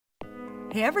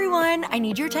Hey everyone, I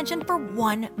need your attention for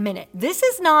 1 minute. This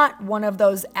is not one of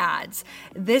those ads.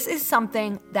 This is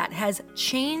something that has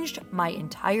changed my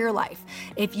entire life.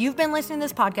 If you've been listening to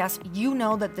this podcast, you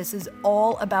know that this is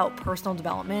all about personal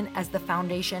development as the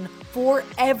foundation for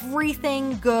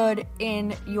everything good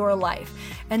in your life.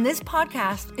 And this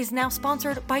podcast is now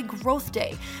sponsored by Growth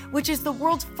Day, which is the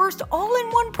world's first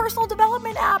all-in-one personal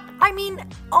development app. I mean,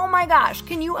 oh my gosh,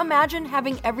 can you imagine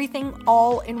having everything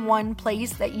all in one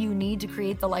place that you need to create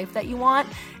the life that you want?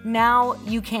 Now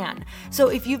you can. So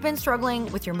if you've been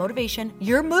struggling with your motivation,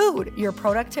 your mood, your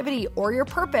productivity, or your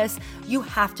purpose, you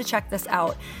have to check this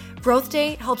out. Growth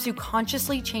Day helps you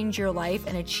consciously change your life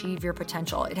and achieve your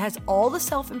potential. It has all the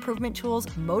self-improvement tools,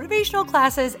 motivational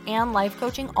classes, and life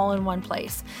coaching all in one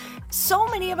place. So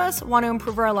many of us want to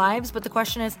improve our lives, but the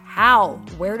question is how?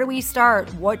 Where do we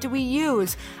start? What do we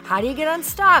use? How do you get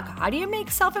unstuck? How do you make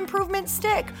self-improvement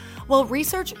stick? Well,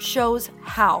 research shows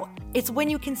how. It's when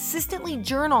you consistently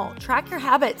journal, track your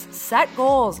habits, set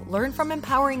goals, learn from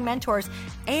empowering mentors,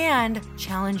 and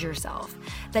challenge yourself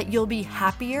that you'll be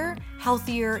happier,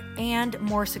 healthier, and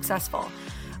more successful.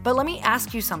 But let me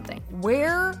ask you something.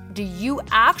 Where do you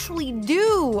actually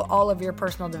do all of your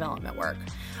personal development work?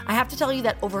 I have to tell you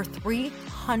that over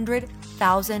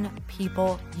 300,000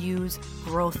 people use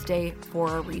Growth Day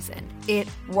for a reason. It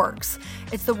works.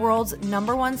 It's the world's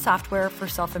 #1 software for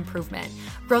self-improvement.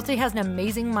 Growth Day has an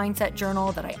amazing mindset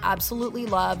journal that I absolutely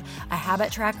love, a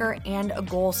habit tracker, and a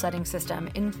goal-setting system.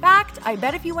 In fact, I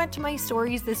bet if you went to my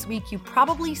stories this week, you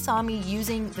probably saw me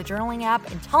using the journaling app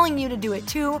and telling you to do it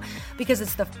too, because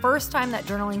it's the first time that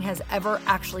journaling has ever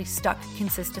actually stuck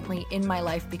consistently in my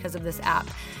life because of this app.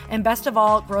 And best of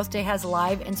all, Growth Day has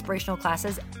live inspirational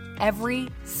classes every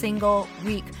single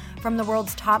week from the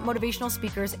world's top motivational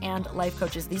speakers and life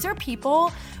coaches. These are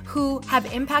people who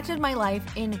have impacted my life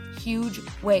in huge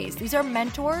ways. These are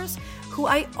mentors who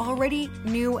I already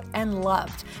knew and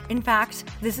loved. In fact,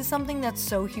 this is something that's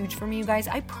so huge for me, you guys.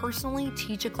 I personally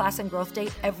teach a class in Growth Day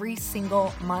every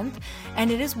single month,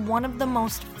 and it is one of the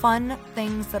most fun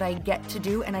things that I get to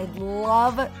do, and I'd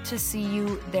love to see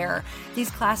you there.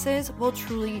 These classes will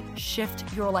truly shift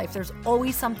your life. There's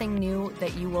always something new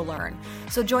that you will learn.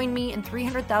 So join me and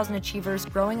 300,000 achievers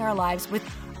growing our lives with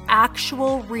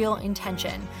actual real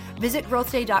intention. Visit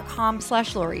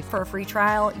growthday.com/Lori for a free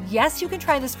trial. Yes, you can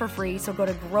try this for free. So go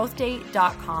to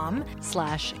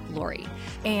growthday.com/Lori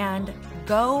and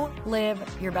go live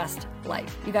your best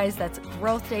life. You guys, that's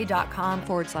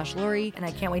growthday.com/Lori. And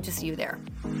I can't wait to see you there.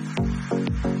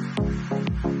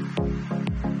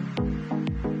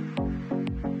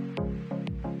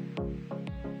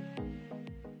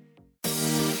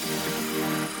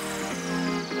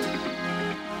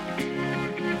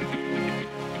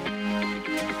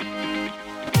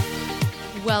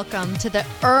 Welcome to the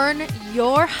Earn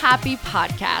Your Happy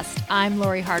podcast. I'm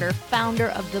Lori Harder, founder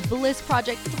of The Bliss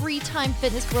Project, 3-time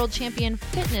fitness world champion,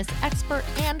 fitness expert,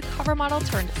 and cover model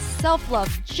turned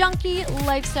self-love junkie,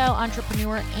 lifestyle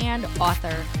entrepreneur, and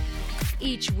author.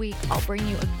 Each week, I'll bring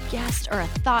you a guest or a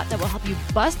thought that will help you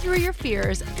bust through your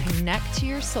fears, connect to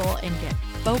your soul, and get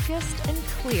focused and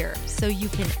clear so you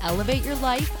can elevate your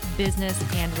life, business,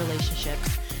 and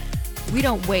relationships. We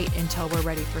don't wait until we're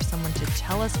ready for someone to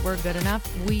tell us we're good enough.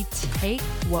 We take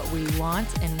what we want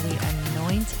and we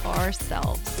anoint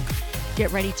ourselves. Get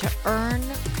ready to earn,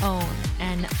 own,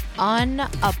 and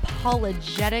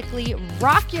unapologetically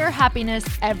rock your happiness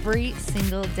every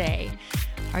single day.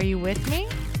 Are you with me?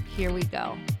 Here we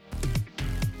go.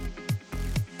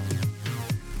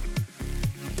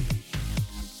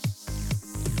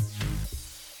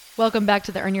 Welcome back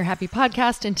to the Earn Your Happy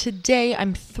podcast. And today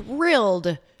I'm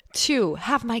thrilled to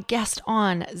have my guest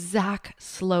on, Zach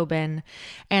Slobin.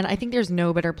 And I think there's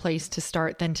no better place to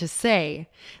start than to say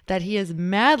that he is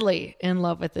madly in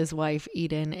love with his wife,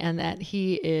 Eden, and that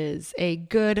he is a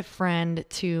good friend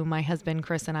to my husband,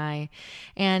 Chris, and I.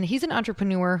 And he's an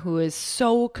entrepreneur who is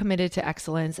so committed to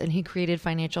excellence, and he created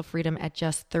financial freedom at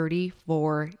just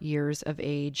 34 years of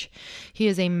age. He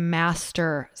is a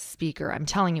master speaker. I'm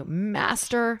telling you,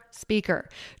 master speaker,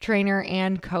 trainer,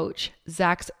 and coach.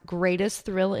 Zach's greatest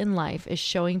thrill in life is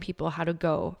showing people how to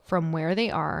go from where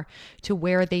they are to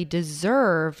where they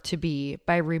deserve to be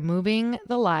by removing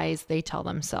the lies they tell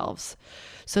themselves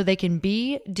so they can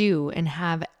be, do, and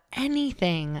have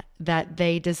anything that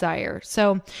they desire.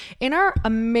 So in our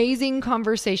amazing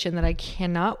conversation that I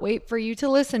cannot wait for you to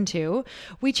listen to,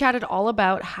 we chatted all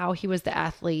about how he was the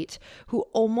athlete who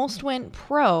almost went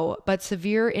pro, but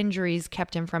severe injuries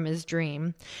kept him from his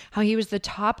dream. How he was the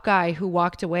top guy who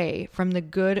walked away from the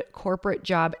good corporate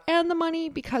job and the money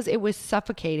because it was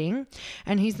suffocating.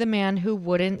 And he's the man who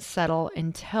wouldn't settle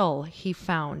until he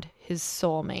found his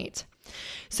soulmate.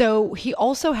 So he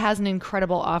also has an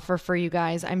incredible offer for you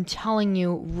guys. I'm telling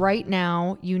you right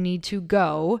now, you need to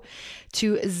go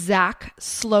to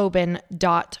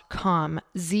zachslobin.com,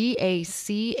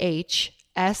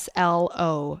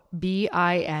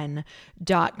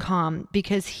 ZACHSLOBIN.com,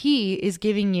 because he is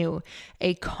giving you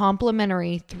a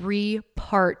complimentary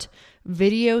 3-part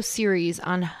video series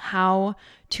on how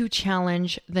to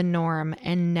challenge the norm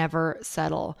and never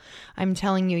settle. I'm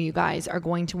telling you, you guys are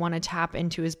going to want to tap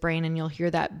into his brain, and you'll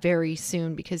hear that very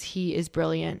soon because he is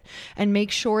brilliant. And make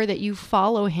sure that you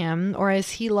follow him, or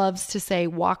as he loves to say,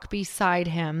 walk beside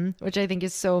him, which I think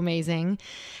is so amazing,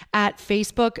 at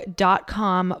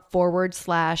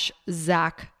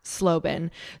facebook.com/Zach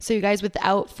Slobin. So you guys,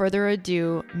 without further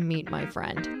ado, meet my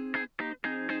friend.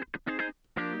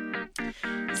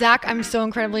 Zach, I'm so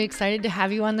incredibly excited to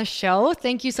have you on the show.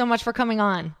 Thank you so much for coming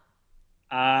on.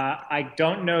 I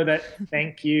don't know that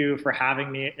thank you for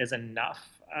having me is enough.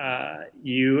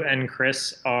 You and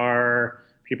Chris are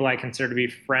people I consider to be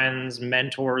friends,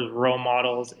 mentors, role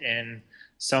models in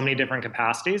so many different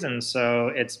capacities. And so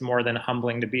it's more than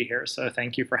humbling to be here. So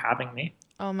thank you for having me.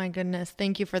 Oh my goodness.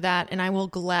 Thank you for that. And I will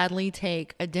gladly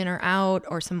take a dinner out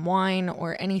or some wine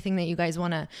or anything that you guys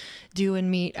want to do and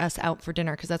meet us out for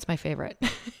dinner, because that's my favorite.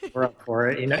 We're up for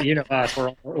it. You know us.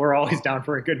 We're always down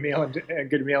for a good meal and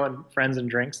friends and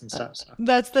drinks and stuff. So.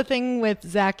 That's the thing with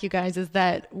Zach, you guys, is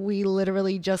that we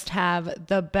literally just have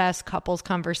the best couples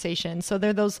conversation. So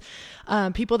they're those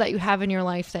people that you have in your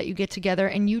life that you get together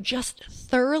and you just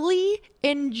thoroughly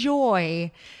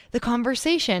enjoy the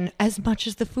conversation as much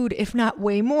as the food, if not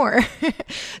way more.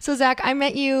 So Zach, I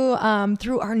met you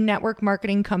through our network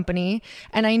marketing company,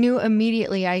 and I knew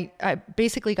immediately, I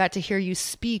basically got to hear you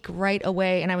speak right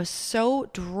away. And I was so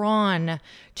drawn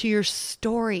to your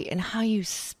story and how you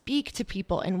speak to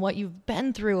people and what you've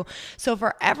been through. So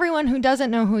for everyone who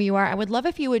doesn't know who you are, I would love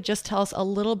if you would just tell us a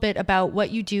little bit about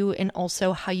what you do and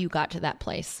also how you got to that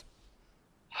place.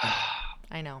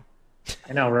 I know,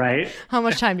 right? How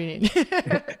much time do you need?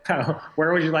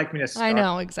 Where would you like me to start? I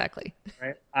know, exactly.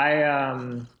 Right.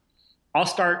 I'll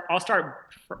start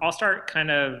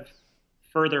kind of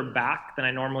further back than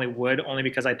I normally would, only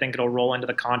because I think it'll roll into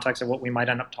the context of what we might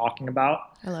end up talking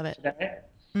about. I love it. Today.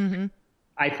 Mm-hmm.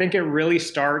 I think it really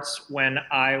starts when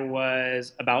I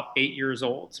was about 8 years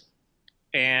old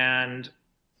or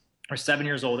 7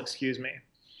 years old, excuse me.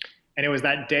 And it was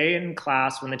that day in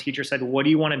class when the teacher said, "What do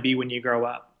you want to be when you grow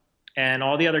up?" And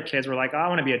all the other kids were like, "Oh, I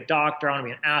want to be a doctor. I want to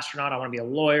be an astronaut. I want to be a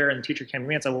lawyer." And the teacher came to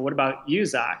me and said, "Well, what about you,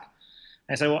 Zach?"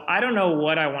 And I said, "Well, I don't know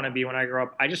what I want to be when I grow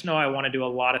up. I just know I want to do a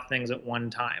lot of things at one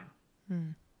time."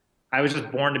 I was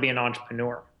just born to be an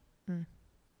entrepreneur.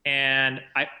 And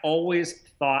I always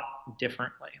thought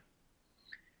differently.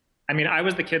 I mean, I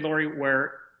was the kid, Lori,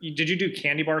 did you do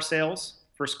candy bar sales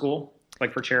for school,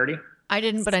 like for charity? I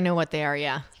didn't, but I know what they are,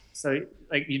 yeah. So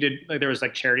like you did, like there was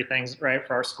like charity things, right,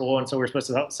 for our school. And so we're supposed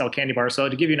to sell candy bars. So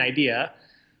to give you an idea,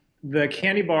 the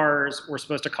candy bars were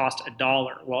supposed to cost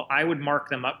 $1. Well, I would mark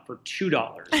them up for $2.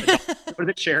 $1 for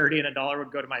the charity and $1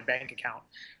 would go to my bank account.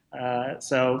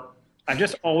 So I've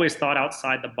just always thought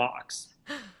outside the box.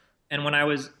 And when I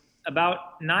was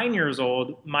about 9 years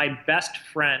old, my best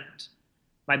friend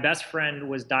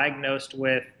was diagnosed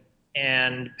with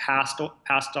and passed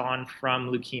on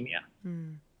from leukemia.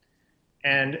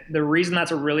 And the reason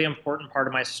that's a really important part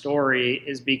of my story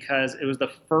is because it was the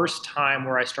first time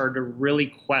where I started to really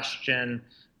question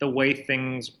the way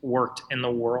things worked in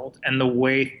the world and the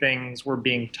way things were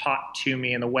being taught to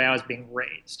me and the way I was being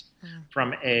raised.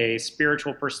 From a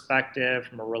spiritual perspective,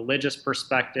 from a religious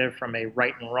perspective, from a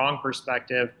right and wrong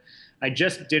perspective. I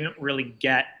just didn't really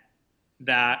get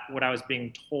that what I was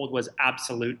being told was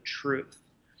absolute truth.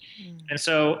 And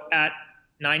so at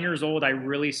 9 years old, I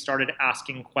really started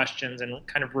asking questions and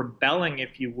kind of rebelling,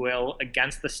 if you will,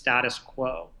 against the status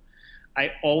quo.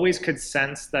 I always could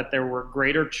sense that there were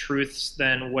greater truths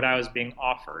than what I was being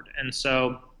offered. And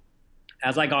so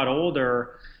as I got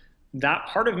older, that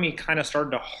part of me kind of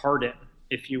started to harden,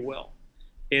 if you will.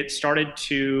 It started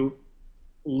to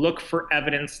look for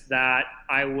evidence that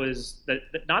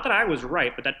not that I was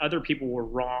right, but that other people were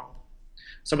wrong.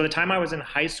 So by the time I was in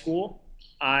high school,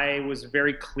 I was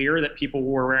very clear that people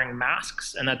were wearing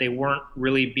masks and that they weren't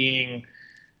really being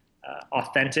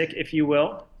authentic, if you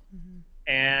will.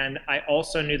 And I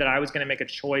also knew that I was going to make a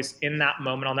choice in that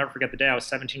moment. I'll never forget the day I was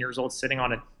 17 years old, sitting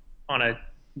on a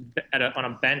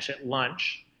bench at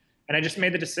lunch, and I just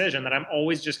made the decision that I'm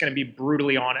always just going to be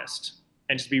brutally honest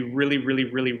and just be really, really,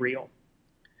 really real.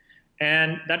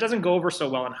 And that doesn't go over so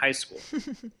well in high school.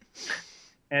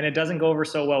 And it doesn't go over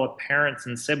so well with parents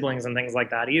and siblings and things like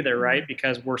that either, right?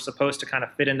 Because we're supposed to kind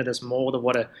of fit into this mold of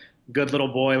what a good little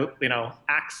boy,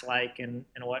 acts like and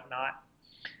whatnot.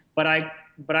 But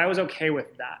I was okay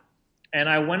with that. And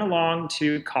I went along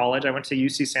to college. I went to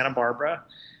UC Santa Barbara,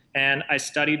 and I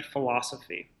studied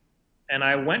philosophy. And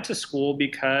I went to school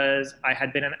because I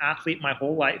had been an athlete my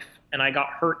whole life, and I got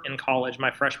hurt in college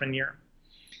my freshman year.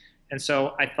 And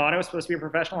so I thought I was supposed to be a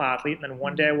professional athlete. And then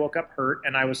one day I woke up hurt,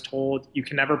 and I was told, you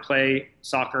can never play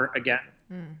soccer again.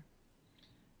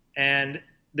 And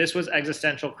this was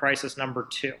existential crisis number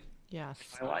 2 in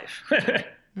my life.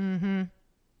 Mm-hmm.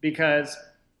 Because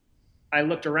I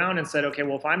looked around and said, okay,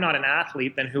 well, if I'm not an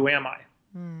athlete, then who am I?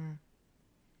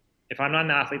 If I'm not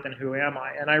an athlete, then who am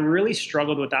I? And I really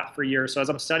struggled with that for years. So as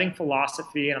I'm studying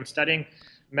philosophy and I'm studying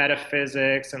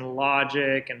metaphysics and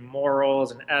logic and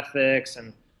morals and ethics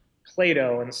and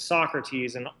Plato and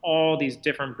Socrates and all these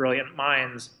different brilliant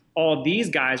minds, all these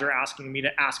guys are asking me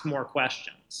to ask more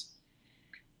questions.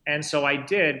 And so I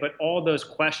did, but all those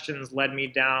questions led me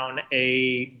down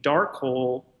a dark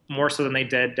hole more so than they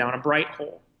did down a bright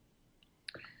hole.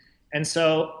 And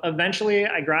so eventually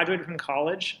I graduated from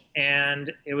college,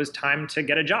 and it was time to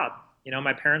get a job.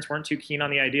 My parents weren't too keen on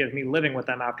the idea of me living with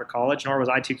them after college, nor was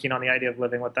I too keen on the idea of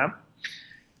living with them.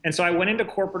 And so I went into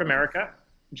corporate America,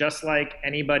 just like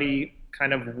anybody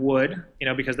kind of would,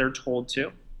 because they're told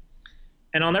to.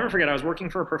 And I'll never forget, I was working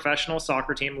for a professional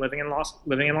soccer team living in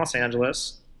Los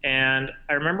Angeles. And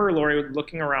I remember Lori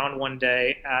looking around one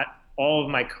day at all of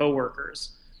my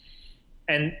coworkers,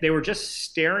 and they were just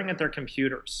staring at their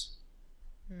computers.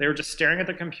 They were just staring at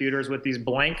their computers with these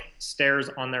blank stares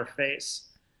on their face.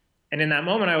 And in that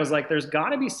moment, I was like, there's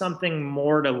got to be something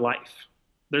more to life.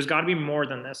 There's got to be more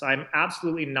than this. I'm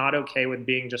absolutely not okay with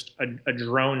being just a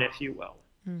drone, if you will.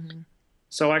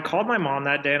 So I called my mom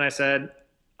that day and I said,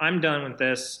 I'm done with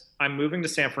this. I'm moving to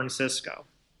San Francisco.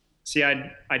 See,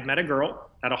 I'd met a girl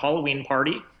at a Halloween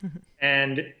party,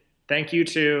 and thank you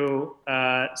to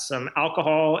some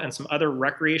alcohol and some other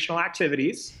recreational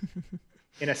activities,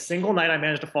 in a single night, I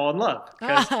managed to fall in love.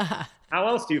 Because how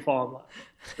else do you fall in love,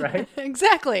 right?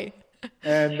 Exactly.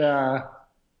 And I'm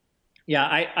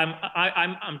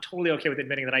totally okay with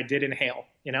admitting that I did inhale.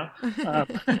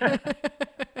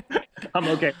 I'm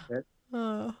okay with it.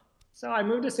 So I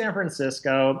moved to San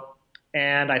Francisco,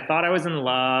 and I thought I was in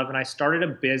love, and I started a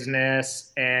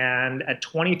business. And at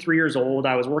 23 years old,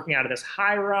 I was working out of this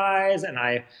high rise, and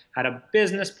I had a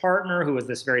business partner who was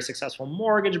this very successful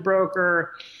mortgage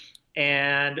broker.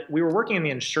 And we were working in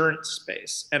the insurance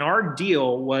space. And our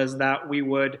deal was that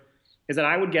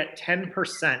I would get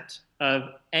 10% of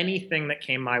anything that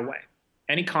came my way,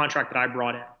 any contract that I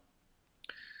brought in.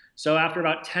 So after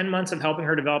about 10 months of helping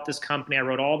her develop this company, I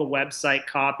wrote all the website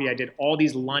copy. I did all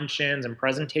these luncheons and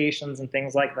presentations and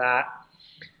things like that.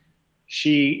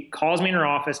 She calls me in her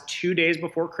office 2 days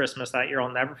before Christmas that year. I'll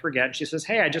never forget. And she says,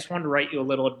 hey, I just wanted to write you a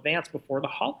little advance before the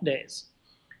holidays.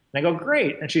 And I go,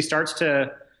 great. And she starts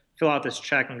to fill out this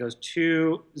check and goes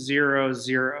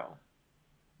 200.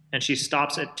 And she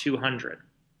stops at 200.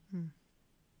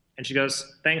 And she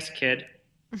goes, thanks, kid.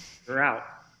 You're out.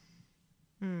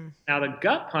 Now, the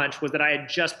gut punch was that I had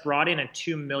just brought in a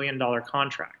 $2 million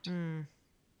contract.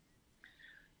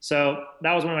 So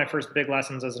that was one of my first big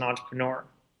lessons as an entrepreneur.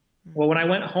 Well, when I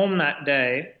went home that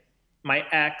day, my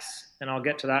ex, and I'll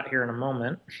get to that here in a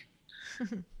moment,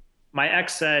 my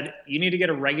ex said, you need to get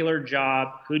a regular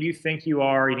job. Who do you think you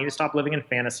are? You need to stop living in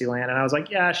fantasy land. And I was like,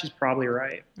 yeah, she's probably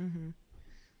right.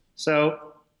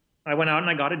 So I went out and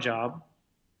I got a job,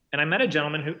 and I met a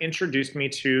gentleman who introduced me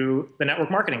to the network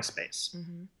marketing space,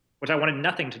 which I wanted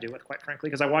nothing to do with, quite frankly,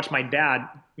 because I watched my dad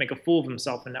make a fool of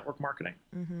himself in network marketing.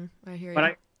 I hear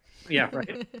you. Yeah,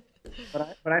 right.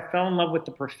 But I fell in love with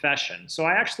the profession. So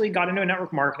I actually got into a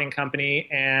network marketing company,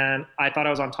 and I thought I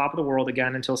was on top of the world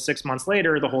again until 6 months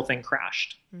later, the whole thing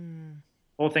crashed. The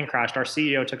whole thing crashed. Our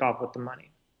CEO took off with the money.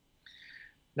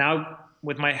 Now,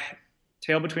 with my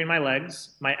tail between my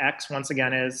legs, my ex once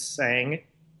again is saying,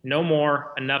 no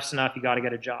more, enough's enough, you got to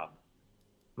get a job.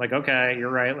 I'm like, okay, you're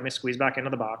right. Let me squeeze back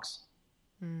into the box.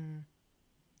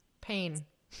 Pain.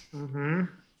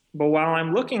 But while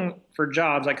I'm looking for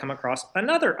jobs, I come across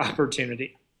another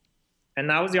opportunity. And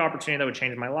that was the opportunity that would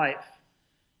change my life.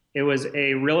 It was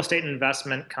a real estate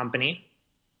investment company,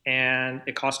 and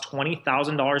it cost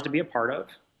 $20,000 to be a part of.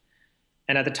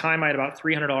 And at the time, I had about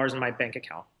 $300 in my bank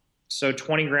account. So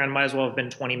 20 grand might as well have been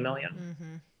 20 million.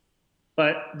 Mm-hmm.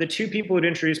 But the two people who'd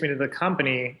introduced me to the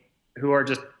company, who are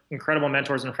just incredible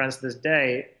mentors and friends to this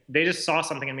day, they just saw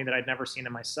something in me that I'd never seen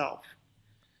in myself.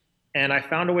 And I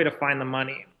found a way to find the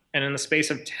money. And in the space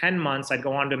of 10 months, I'd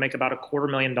go on to make about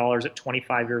 $250,000 at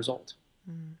 25 years old.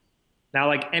 Mm. Now,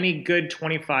 like any good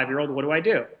 25-year-old, what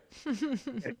do?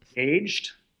 Get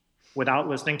engaged without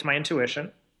listening to my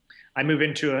intuition. I move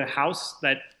into a house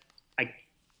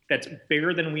that's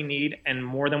bigger than we need and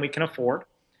more than we can afford.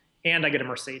 And I get a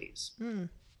Mercedes. Mm.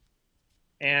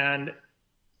 And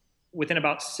within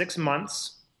about 6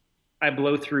 months, I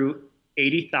blow through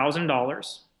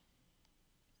 $80,000.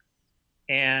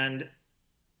 And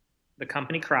the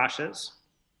company crashes.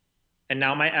 And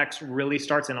now my ex really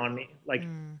starts in on me. Like,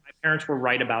 my parents were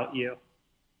right about you.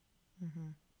 Mm-hmm.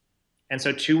 And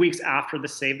so 2 weeks after the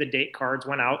save the date cards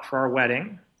went out for our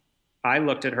wedding, I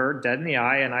looked at her dead in the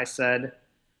eye and I said,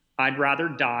 I'd rather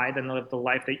die than live the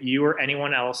life that you or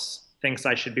anyone else thinks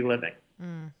I should be living.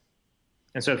 Mm.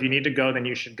 And so if you need to go, then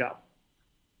you should go.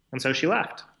 And so she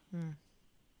left. Mm.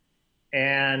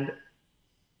 And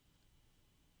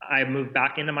I moved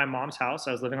back into my mom's house.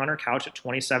 I was living on her couch at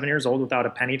 27 years old without a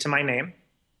penny to my name.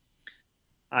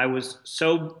 I was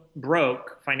so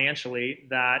broke financially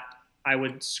that I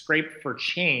would scrape for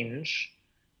change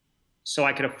so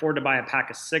I could afford to buy a pack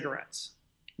of cigarettes,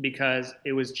 because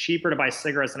it was cheaper to buy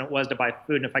cigarettes than it was to buy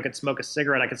food. And if I could smoke a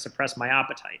cigarette, I could suppress my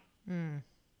appetite. Mm.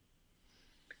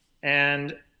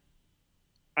 And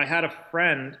I had a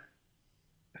friend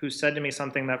who said to me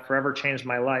something that forever changed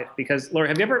my life. Because, Laura,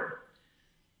 have you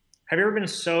ever been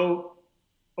so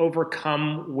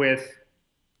overcome with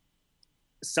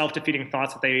self-defeating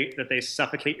thoughts that they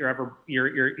suffocate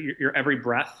your every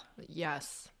breath?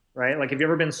 Yes. Right? Like, have you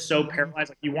ever been so paralyzed,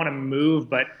 like you want to move,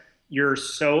 but you're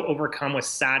so overcome with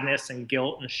sadness and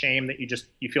guilt and shame that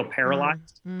you feel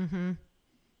paralyzed? Mm-hmm.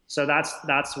 So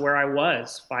that's where I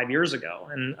was 5 years ago.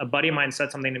 And a buddy of mine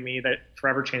said something to me that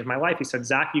forever changed my life. He said,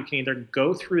 Zach, you can either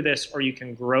go through this or you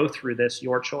can grow through this,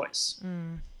 your choice.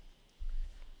 Mm.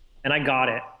 And I got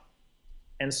it.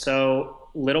 And so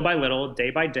little by little, day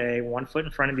by day, one foot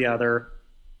in front of the other,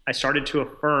 I started to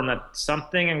affirm that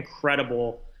something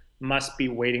incredible must be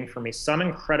waiting for me. Some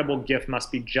incredible gift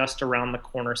must be just around the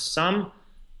corner.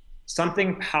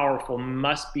 Something powerful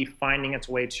must be finding its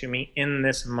way to me in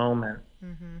this moment.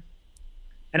 Mm-hmm.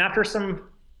 And after some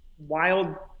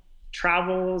wild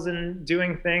travels and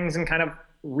doing things and kind of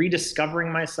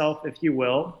rediscovering myself, if you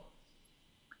will,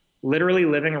 literally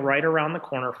living right around the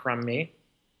corner from me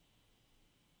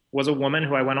was a woman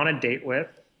who I went on a date with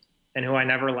and who I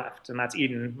never left. And that's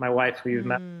Eden, my wife, who you've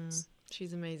met.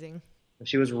 She's amazing. And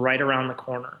she was right around the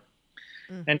corner.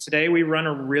 Mm. And today we run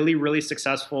a really, really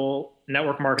successful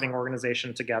network marketing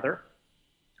organization together.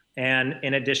 And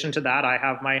in addition to that, I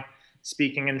have my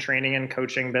speaking and training and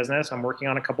coaching business. I'm working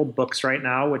on a couple books right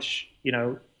now, which,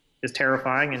 is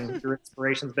terrifying. And your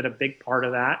inspiration's been a big part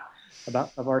of that,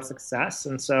 of our success.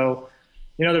 And so,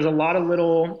 there's a lot of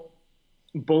little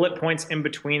bullet points in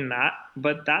between that,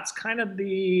 but that's kind of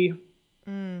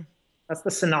that's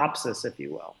the synopsis, if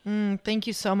you will. Thank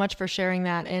you so much for sharing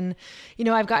that. And,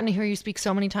 I've gotten to hear you speak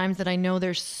so many times that I know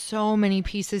there's so many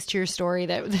pieces to your story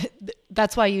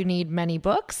that's why you need many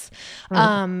books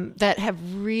that have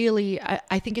really,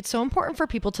 I think it's so important for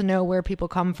people to know where people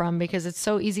come from, because it's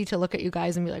so easy to look at you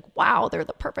guys and be like, wow, they're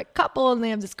the perfect couple and they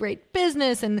have this great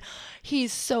business and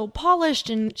he's so polished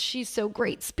and she's so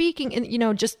great speaking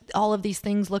and, just all of these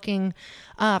things looking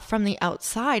from the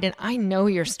outside. And I know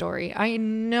your story. I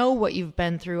know what you've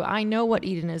been through. I know what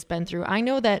Eden has been through. I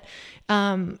know that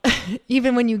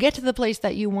even when you get to the place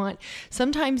that you want,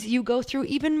 sometimes you go through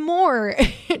even more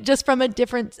just from a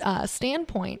different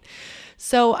standpoint.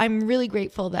 So I'm really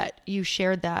grateful that you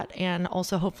shared that. And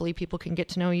also hopefully people can get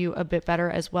to know you a bit better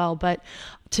as well. But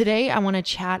today I want to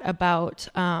chat about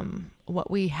what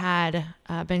we had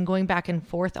been going back and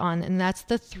forth on, and that's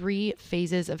the 3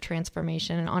 phases of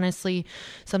transformation. And honestly,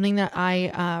 something that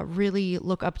I really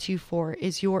look up to you for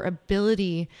is your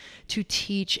ability to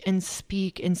teach and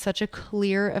speak in such a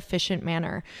clear, efficient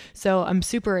manner. So I'm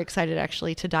super excited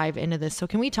actually to dive into this. So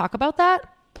can we talk about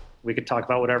that? We could talk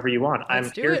about whatever you want.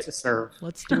 I'm here to serve.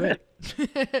 Let's do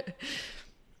it.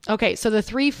 Okay, so the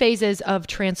 3 phases of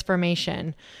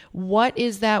transformation. What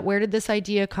is that? Where did this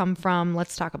idea come from?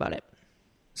 Let's talk about it.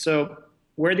 So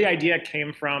where the idea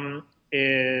came from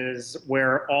is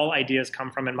where all ideas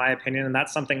come from, in my opinion, and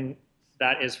that's something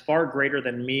that is far greater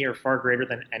than me or far greater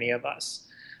than any of us.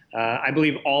 I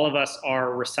believe all of us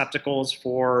are receptacles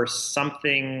for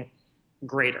something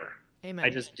greater. Amen. I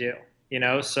just do.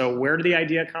 So where did the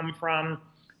idea come from?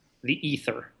 the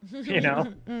ether, from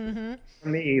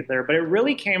the ether. But it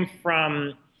really came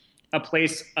from a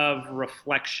place of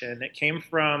reflection. It came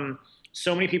from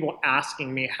so many people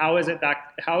asking me, how is it,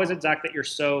 Zach, that you're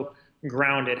so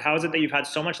grounded? How is it that you've had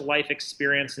so much life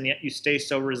experience and yet you stay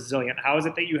so resilient? How is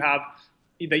it that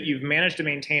you've managed to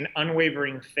maintain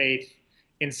unwavering faith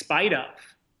in spite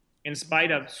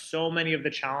of so many of the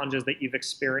challenges that you've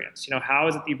experienced? How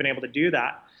is it that you've been able to do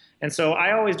that? And so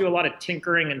I always do a lot of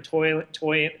tinkering and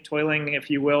toiling,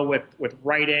 if you will, with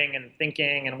writing and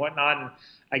thinking and whatnot. And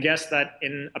I guess that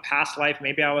in a past life,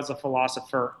 maybe I was a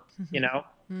philosopher,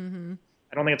 Mm-hmm.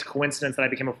 I don't think it's a coincidence that I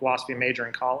became a philosophy major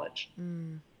in college.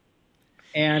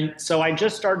 And so I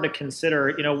just started to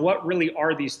consider, what really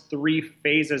are these three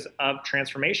phases of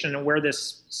transformation? And where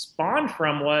this spawned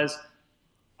from was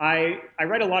I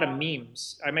write a lot of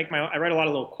memes. I write a lot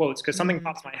of little quotes because something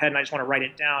pops in my head and I just want to write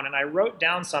it down. And I wrote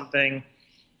down something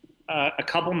a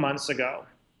couple months ago.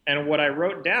 And what I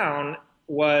wrote down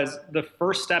was the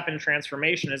first step in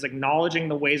transformation is acknowledging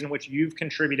the ways in which you've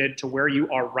contributed to where you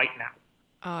are right now.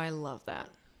 Oh, I love that.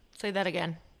 Say that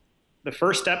again. The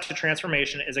first step to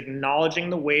transformation is acknowledging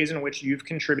the ways in which you've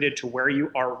contributed to where you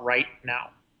are right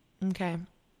now. Okay.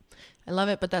 I love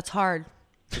it, but that's hard.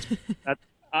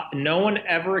 No one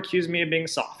ever accused me of being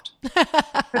soft.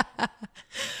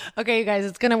 Okay, you guys,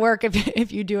 it's going to work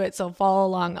if you do it. So follow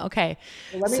along. Okay.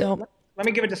 Well, let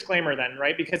me give a disclaimer then,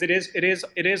 right? Because it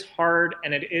is hard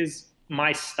and it is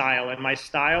my style, and my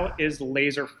style is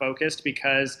laser focused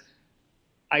because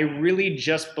I really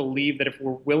just believe that if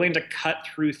we're willing to cut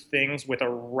through things with a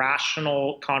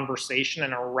rational conversation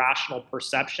and a rational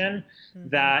perception,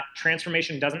 that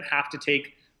transformation doesn't have to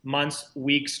take months,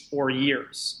 weeks, or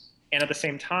years. And at the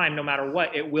same time, no matter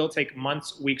what, it will take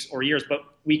months, weeks, or years, but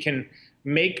we can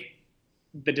make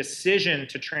the decision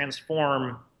to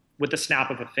transform with the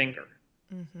snap of a finger.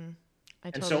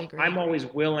 I totally agree. I'm always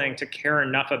willing to care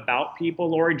enough about people,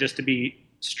 Lori, just to be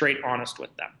straight honest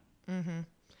with them.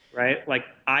 Right? Like,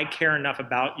 I care enough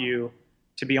about you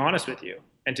to be honest with you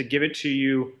and to give it to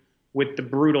you with the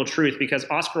brutal truth, because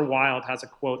Oscar Wilde has a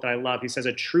quote that I love. He says,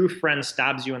 "A true friend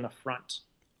stabs you in the front."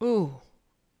 Ooh.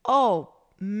 Oh,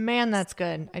 man, that's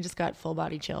good. I just got full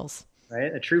body chills.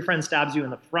 Right? A true friend stabs you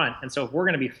in the front. And so if we're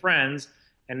going to be friends,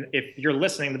 and if you're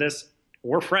listening to this,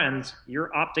 we're friends, you're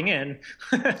opting in.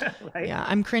 Right? Yeah,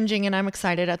 I'm cringing and I'm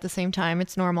excited at the same time.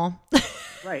 It's normal.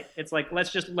 Right. It's like,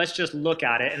 let's just look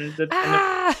at it. And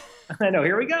I know,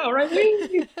 here we go, right?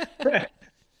 But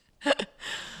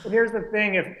here's the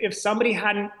thing. If somebody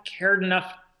hadn't cared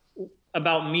enough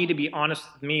about me to be honest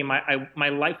with me, my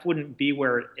life wouldn't be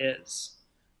where it is.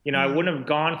 I wouldn't have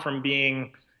gone from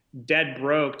being dead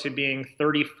broke to being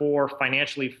 34,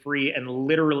 financially free, and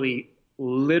literally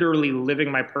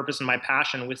living my purpose and my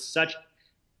passion with such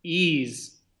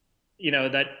ease,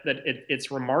 that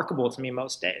it's remarkable to me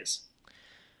most days.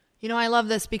 I love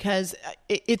this because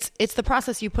it's the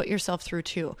process you put yourself through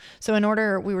too.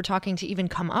 So we were talking to even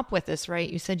come up with this, right?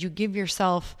 You said you give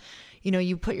yourself,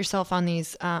 you put yourself on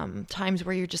these times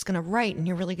where you're just going to write and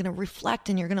you're really going to reflect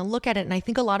and you're going to look at it. And I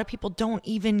think a lot of people don't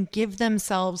even give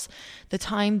themselves the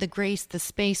time, the grace, the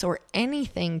space, or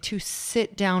anything to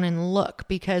sit down and look,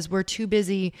 because we're too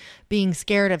busy being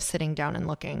scared of sitting down and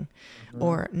looking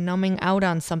or numbing out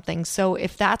on something. So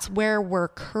if that's where we're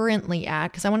currently at,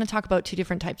 because I want to talk about two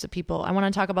different types of people. I want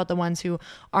to talk about the ones who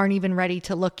aren't even ready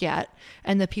to look yet,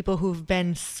 and the people who've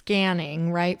been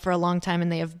scanning, right, for a long time, and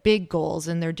they have big goals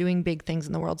and they're doing big things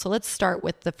in the world. So let's start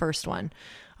with the first one.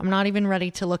 I'm not even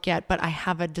ready to look yet, but I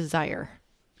have a desire.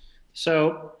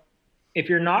 So if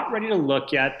you're not ready to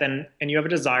look yet, and you have a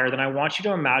desire, then I want you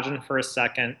to imagine for a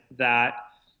second that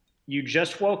you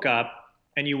just woke up,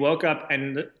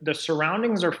 and the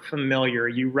surroundings are familiar.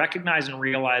 You recognize and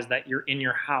realize that you're in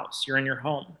your house, you're in your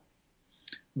home.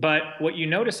 But what you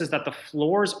notice is that the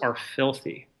floors are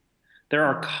filthy. There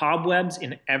are cobwebs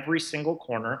in every single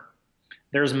corner.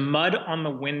 There's mud on the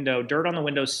window, dirt on the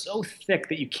window so thick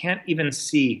that you can't even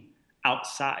see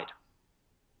outside.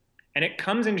 And it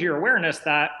comes into your awareness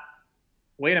that,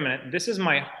 wait a minute, this is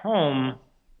my home,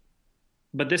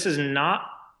 but this is not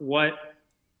what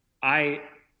I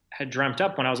had dreamt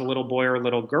up when I was a little boy or a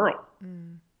little girl.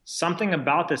 Something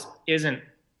about this isn't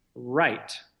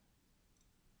right.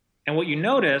 And what you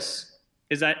notice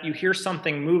is that you hear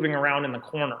something moving around in the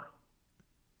corner.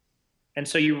 And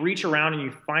so you reach around and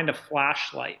you find a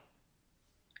flashlight.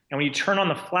 And when you turn on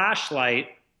the flashlight,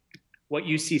 what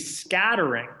you see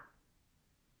scattering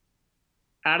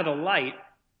out of the light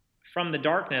from the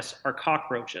darkness are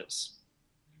cockroaches.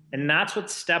 And that's what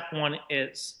step one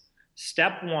is.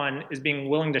 Step one is being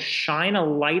willing to shine a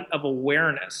light of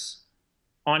awareness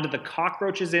onto the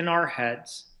cockroaches in our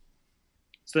heads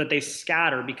so that they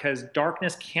scatter, because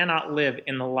darkness cannot live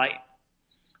in the light.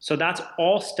 So that's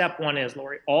all step one is,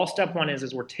 Lori. All step one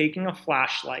is we're taking a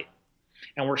flashlight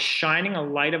and we're shining a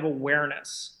light of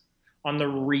awareness on the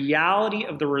reality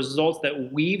of the results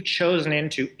that we've chosen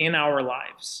into in our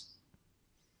lives.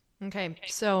 Okay.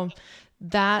 So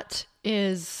that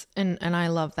is, and I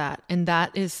love that. And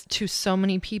that is to so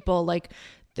many people, like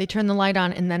they turn the light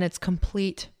on and then it's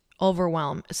complete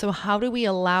overwhelm. So how do we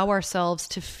allow ourselves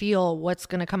to feel what's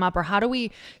going to come up, or how do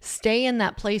we stay in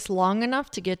that place long enough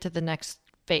to get to the next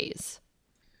phase?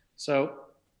 So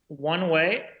one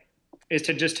way is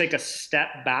to just take a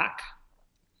step back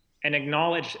and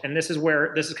acknowledge, and this is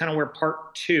kind of where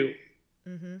part two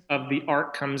of the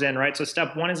art comes in, right? So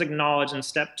step one is acknowledge, and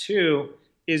step two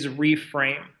is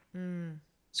reframe.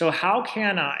 So how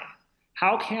can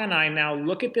I now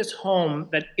look at this home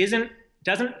that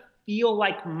doesn't feel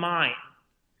like mine?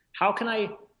 How can I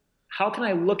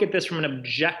look at this from an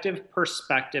objective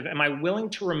perspective? Am I willing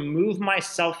to remove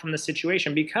myself from the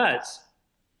situation? Because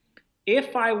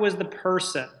if I was the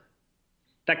person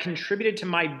that contributed to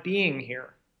my being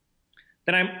here,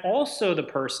 then I'm also the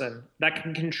person that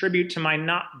can contribute to my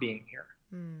not being here.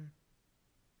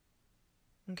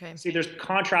 Okay. See, there's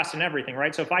contrast in everything,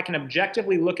 right? So if I can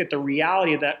objectively look at the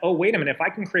reality that, oh, wait a minute, if I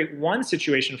can create one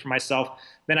situation for myself,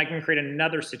 then I can create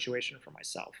another situation for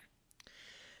myself.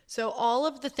 So all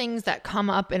of the things that come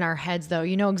up in our heads, though,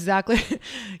 you know exactly,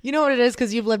 you know what it is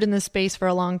because you've lived in this space for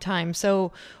a long time.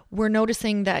 So we're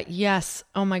noticing that, yes,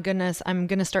 oh my goodness, I'm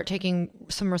going to start taking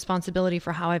some responsibility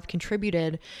for how I've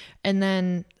contributed. And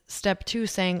then step two,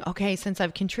 saying, okay, since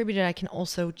I've contributed, I can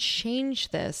also change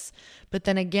this. But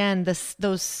then again,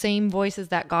 those same voices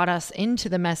that got us into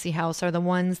the messy house are the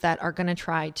ones that are going to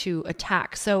try to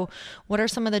attack. So what are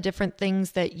some of the different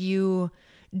things that you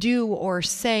do or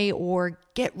say or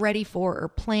get ready for or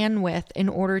plan with in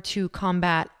order to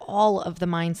combat all of the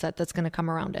mindset that's going to come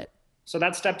around it? So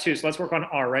that's step two. So let's work on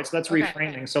R, right? So that's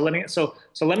reframing. So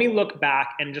let me look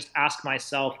back and just ask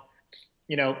myself,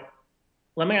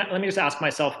 let me just ask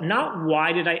myself, not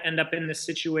why did I end up in this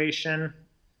situation,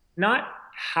 not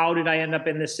how did I end up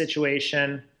in this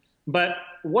situation, but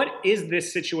what is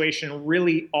this situation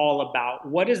really all about?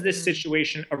 What is this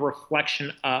situation a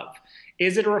reflection of?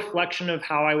 Is it a reflection of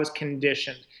how I was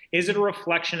conditioned? Is it a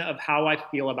reflection of how I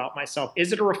feel about myself?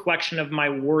 Is it a reflection of my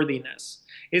worthiness?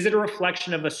 Is it a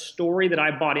reflection of a story that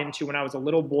I bought into when I was a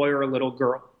little boy or a little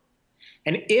girl?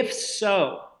 And if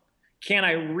so, can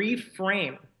I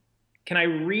reframe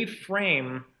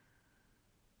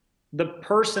the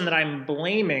person that I'm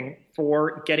blaming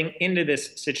for getting into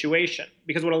this situation?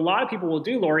 Because what a lot of people will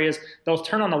do, Lori, is they'll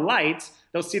turn on the lights,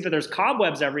 they'll see that there's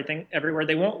cobwebs everywhere,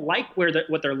 they won't like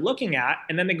what they're looking at,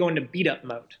 and then they go into beat up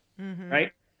mode,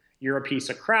 right? You're a piece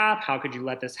of crap. How could you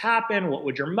let this happen? What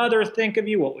would your mother think of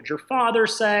you? What would your father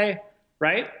say,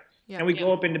 right? And we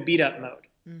go up into beat up mode.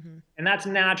 And that's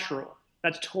natural.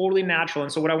 That's totally natural.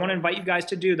 And so what I want to invite you guys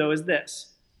to do, though, is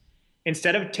this.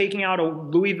 Instead of taking out a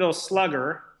Louisville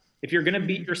Slugger, if you're going to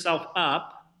beat yourself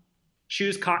up,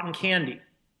 choose cotton candy.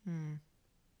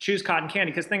 Choose cotton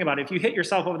candy. Because think about it. If you hit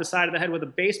yourself over the side of the head with a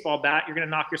baseball bat, you're going to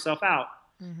knock yourself out.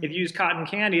 If you use cotton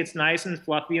candy, it's nice and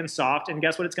fluffy and soft. And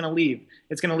guess what it's going to leave?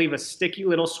 It's going to leave a sticky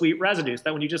little sweet residue. So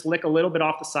that when you just lick a little bit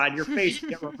off the side of your face, you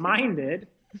get reminded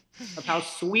of how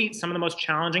sweet some of the most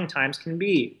challenging times can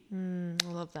be.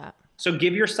 I love that. So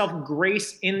give yourself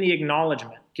grace in the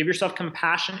acknowledgement. Give yourself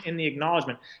compassion in the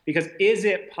acknowledgement. Because is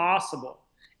it possible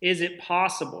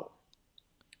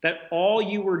that all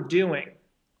you were doing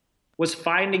was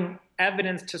finding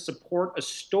evidence to support a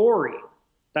story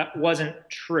that wasn't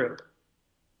true?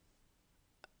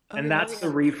 And that's the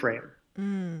reframe.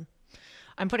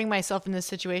 I'm putting myself in this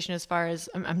situation as far as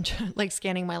I'm like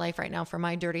scanning my life right now for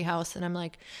my dirty house. And I'm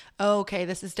like, oh, okay,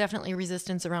 this is definitely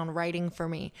resistance around writing for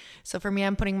me. So for me,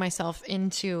 I'm putting myself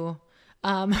into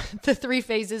the three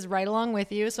phases right along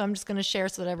with you. So I'm just going to share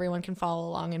so that everyone can follow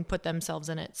along and put themselves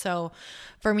in it. So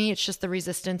for me, it's just the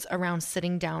resistance around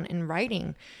sitting down and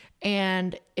writing.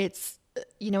 And it's,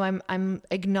 I'm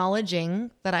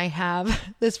acknowledging that I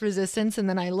have this resistance, and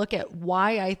then I look at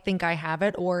why I think I have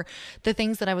it, or the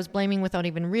things that I was blaming without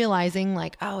even realizing,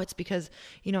 like, oh, it's because,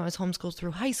 I was homeschooled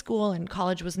through high school and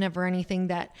college was never anything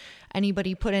that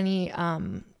anybody put any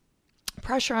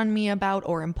pressure on me about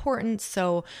or importance.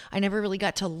 So I never really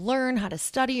got to learn how to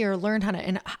study or learn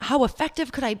and how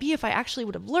effective could I be if I actually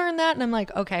would have learned that. And I'm like,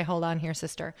 okay, hold on here,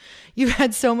 sister. You've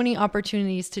had so many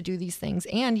opportunities to do these things,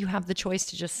 and you have the choice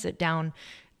to just sit down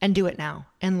and do it now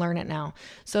and learn it now.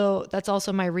 So that's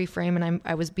also my reframe. And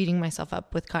I was beating myself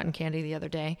up with cotton candy the other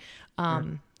day.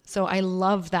 So I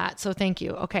love that. So thank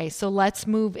you. Okay. So let's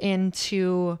move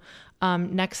into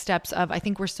next steps of, I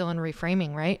think we're still in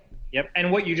reframing, right? Yep.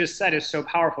 And what you just said is so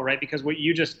powerful, right? Because what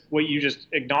you just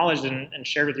acknowledged and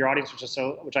shared with your audience,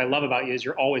 which I love about you, is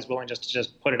you're always willing just to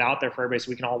put it out there for everybody so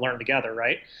we can all learn together,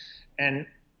 right? And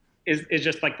is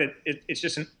just like it's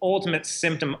just an ultimate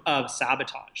symptom of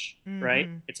sabotage, right?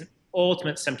 It's an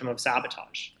ultimate symptom of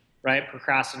sabotage, right?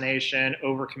 Procrastination,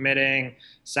 overcommitting,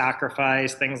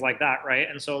 sacrifice, things like that, right?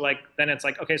 And so like then it's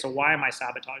like, okay, so why am I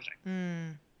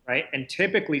sabotaging? Right? And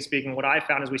typically speaking, what I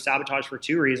found is we sabotage for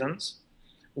two reasons.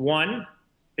 One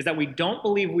is that we don't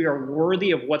believe we are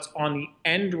worthy of what's on the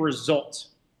end result.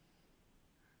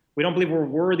 We don't believe we're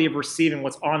worthy of receiving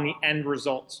what's on the end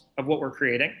result of what we're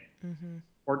creating.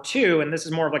 Or two, and this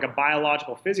is more of like a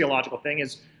biological, physiological thing,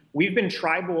 is we've been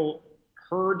tribal,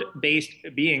 herd-based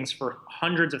beings for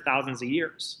hundreds of thousands of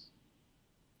years.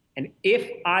 And if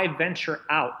I venture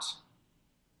out,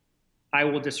 I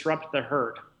will disrupt the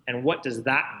herd. And what does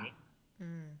that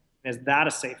mean? Is that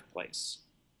a safe place?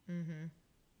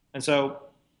 And so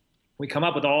we come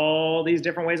up with all these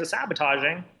different ways of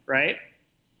sabotaging, right?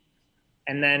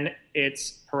 And then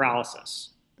it's paralysis.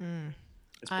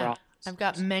 It's paralysis. I've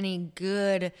got many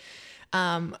good,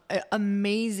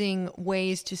 amazing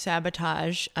ways to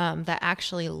sabotage that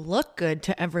actually look good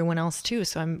to everyone else too.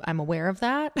 So I'm aware of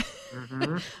that.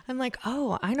 I'm like,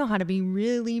 oh, I know how to be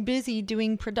really busy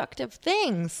doing productive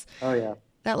things. Oh yeah.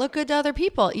 That look good to other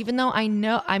people, even though I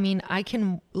know, I mean, I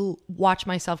can watch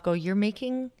myself go, you're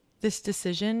making this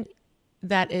decision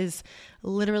that is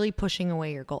literally pushing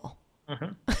away your goal.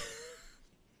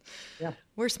 Yeah.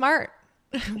 We're smart.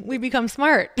 We become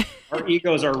smart. Our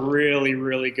egos are really,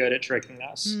 really good at tricking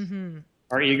us.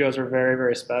 Our egos are very,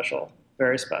 very special,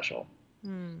 very special.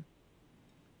 And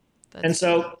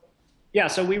so, yeah,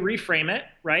 so we reframe it,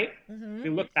 right? We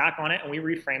look back on it and we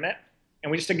reframe it, and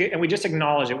we just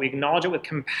acknowledge it. We acknowledge it with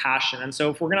compassion. And so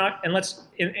if we're gonna, and let's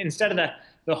instead of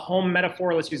the home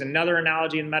metaphor, let's use another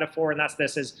analogy and metaphor, and that's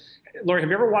this: is, Lori, have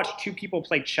you ever watched two people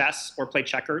play chess or play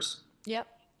checkers? Yep.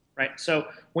 Right. So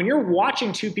when you're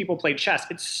watching two people play chess,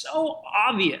 it's so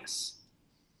obvious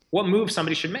what move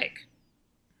somebody should make.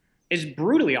 It's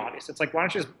brutally obvious. It's like, why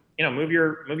don't you just, move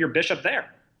your bishop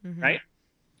there, right?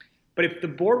 But if the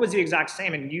board was the exact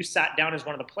same and you sat down as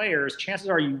one of the players, chances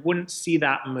are you wouldn't see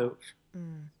that move.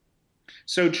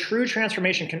 So true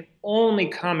transformation can only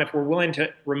come if we're willing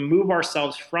to remove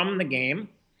ourselves from the game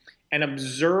and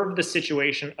observe the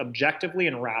situation objectively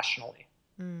and rationally.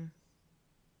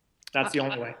 That's the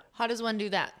only way. How does one do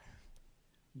that?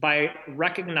 By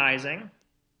recognizing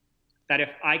that if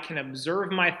I can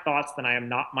observe my thoughts, then I am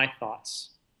not my thoughts.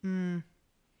 I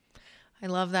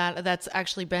love that. That's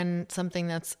actually been something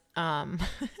that's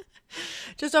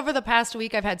just over the past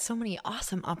week, I've had so many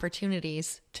awesome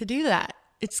opportunities to do that.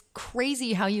 It's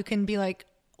crazy how you can be like,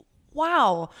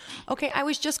 wow, okay, I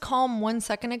was just calm 1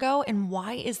 second ago, and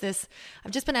why is this?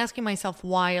 I've just been asking myself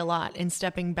why a lot and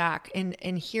stepping back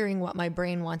and hearing what my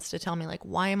brain wants to tell me, like,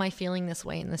 why am I feeling this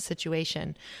way in this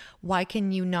situation? Why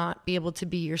can you not be able to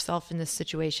be yourself in this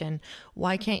situation?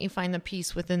 Why can't you find the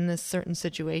peace within this certain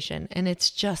situation? And it's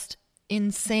just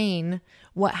insane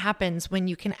what happens when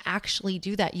you can actually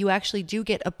do that. You actually do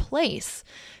get a place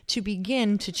to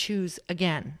begin to choose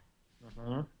again.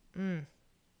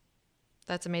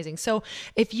 That's amazing. So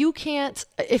if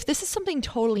this is something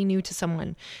totally new to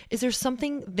someone, is there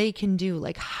something they can do?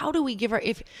 Like, how do we give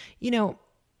if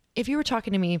you were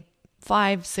talking to me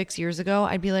 5-6 years ago,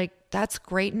 I'd be like, that's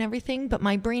great and everything, but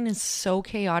my brain is so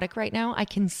chaotic right now. I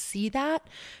can see that,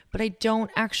 but I don't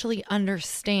actually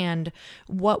understand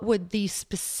what would these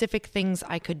specific things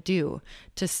I could do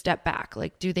to step back.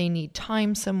 Like, do they need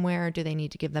time somewhere? Do they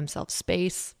need to give themselves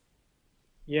space?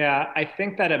 Yeah, I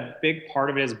think that a big part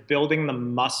of it is building the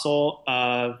muscle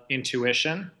of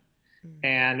intuition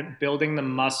and building the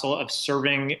muscle of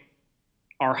serving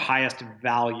our highest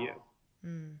value.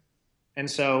 And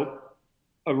so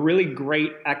a really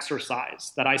great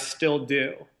exercise that I still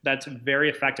do that's very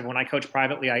effective when I coach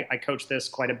privately, I coach this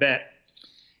quite a bit,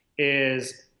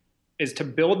 is to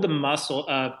build the muscle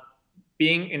of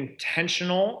being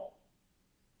intentional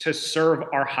to serve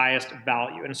our highest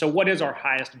value. And so what is our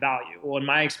highest value? Well, in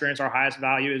my experience, our highest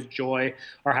value is joy.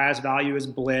 Our highest value is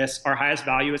bliss. Our highest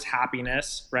value is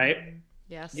happiness, right?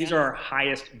 Yes. These are our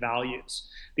highest values.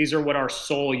 These are what our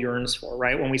soul yearns for,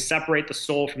 right? When we separate the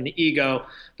soul from the ego,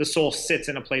 the soul sits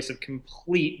in a place of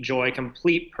complete joy,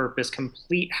 complete purpose,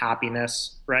 complete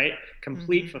happiness, right?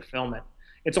 Complete fulfillment.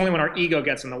 It's only when our ego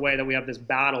gets in the way that we have this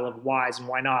battle of whys and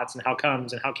why nots and how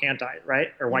comes and how can't I, right?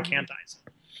 Or why can't I?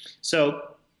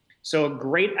 So a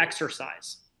great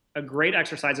exercise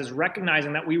is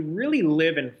recognizing that we really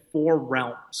live in 4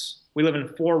 realms. We live in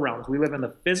 4 realms. We live in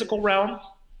the physical realm,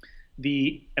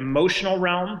 the emotional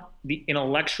realm, the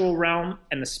intellectual realm,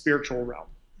 and the spiritual realm.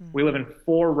 Mm-hmm. We live in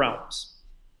 4 realms.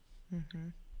 Mm-hmm.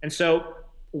 And so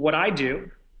what I do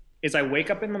is I wake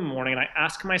up in the morning and I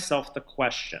ask myself the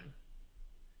question,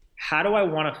 how do I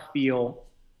want to feel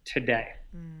today?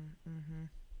 Mm-hmm.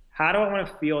 How do I want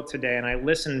to feel today? And I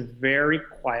listen very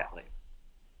quietly.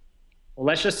 Well,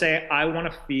 let's just say I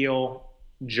want to feel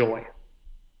joy.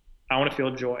 I want to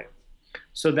feel joy.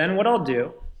 So then what I'll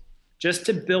do, just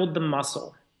to build the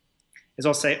muscle, is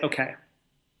I'll say, okay,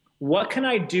 what can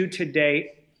I do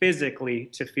today physically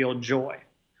to feel joy?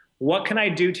 What can I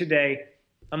do today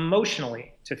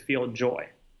emotionally to feel joy?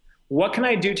 What can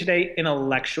I do today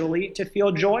intellectually to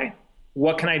feel joy?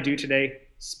 What can I do today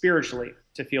spiritually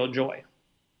to feel joy?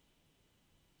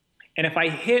 And if I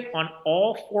hit on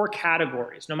all 4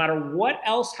 categories, no matter what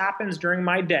else happens during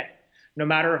my day, no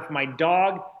matter if my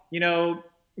dog,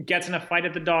 gets in a fight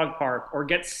at the dog park or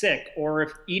gets sick, or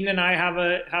if Eden and I have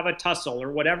a tussle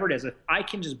or whatever it is, if I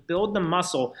can just build the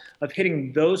muscle of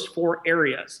hitting those 4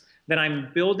 areas, then I'm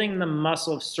building the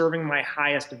muscle of serving my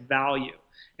highest value.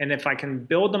 And if I can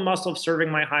build the muscle of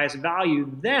serving my highest value,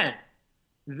 then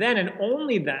and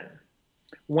only then,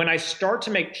 when I start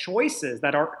to make choices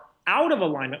that are out of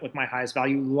alignment with my highest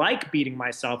value, like beating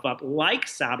myself up, like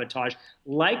sabotage,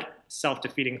 like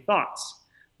self-defeating thoughts,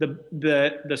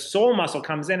 the soul muscle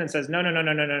comes in and says,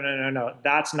 no,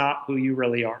 that's not who you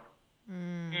really are.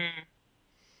 Mm.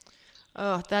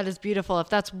 Oh, that is beautiful. If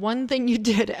that's one thing you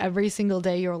did every single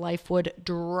day, your life would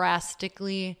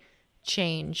drastically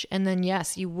change. And then,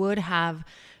 yes, you would have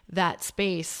that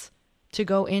space to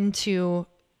go into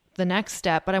the next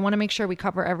step. But I want to make sure we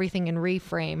cover everything in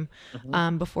reframe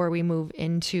before we move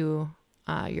into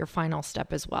your final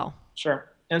step as well.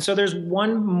 Sure. And so there's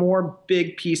one more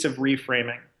big piece of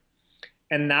reframing,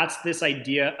 and that's this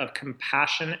idea of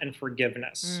compassion and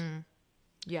forgiveness.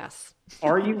 Yes.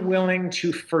 Are you willing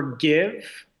to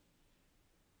forgive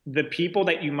the people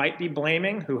that you might be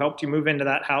blaming who helped you move into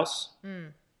that house?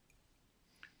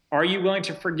 Are you willing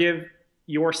to forgive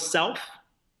yourself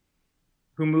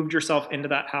who moved yourself into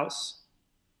that house?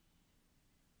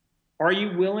 Are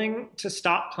you willing to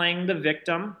stop playing the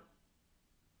victim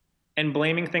and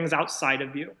blaming things outside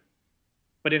of you,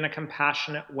 but in a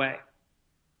compassionate way?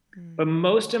 But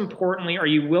most importantly, are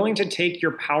you willing to take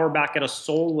your power back at a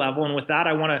soul level? And with that,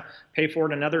 I want to pay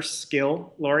forward another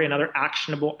skill, Lori, another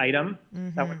actionable item.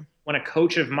 That when a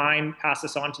coach of mine passed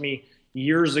this on to me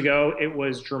years ago, it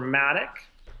was dramatic.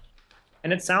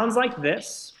 And it sounds like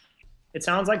this. It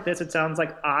sounds like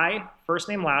I, first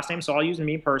name, last name, so I'll use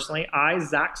me personally, I,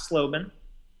 Zach Slobin,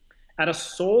 at a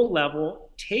soul level,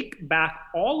 take back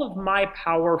all of my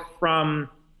power from,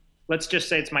 let's just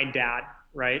say it's my dad,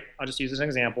 right? I'll just use this as an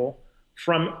example,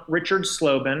 from Richard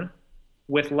Slobin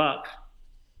with love.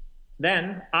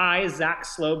 Then I, Zach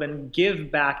Slobin, give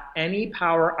back any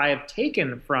power I have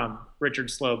taken from Richard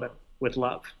Slobin with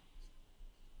love.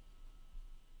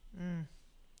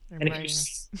 And if you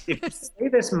say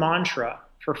this mantra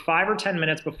for 5 or 10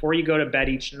 minutes before you go to bed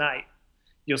each night,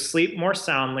 you'll sleep more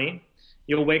soundly,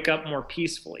 you'll wake up more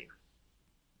peacefully.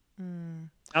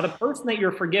 Now, the person that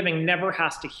you're forgiving never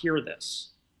has to hear this,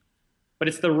 but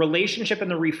it's the relationship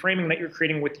and the reframing that you're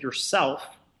creating with yourself,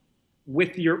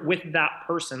 with that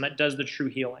person, that does the true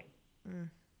healing.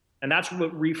 And that's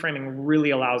what reframing really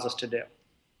allows us to do.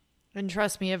 And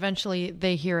trust me, eventually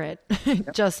they hear it,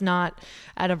 just not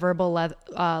at a verbal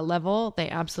level. They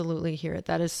absolutely hear it.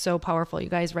 That is so powerful. You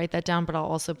guys write that down, but I'll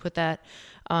also put that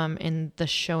in the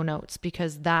show notes,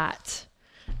 because that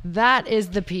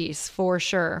is the piece for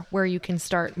sure where you can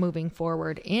start moving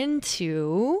forward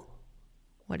into,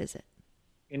 what is it?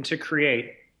 Into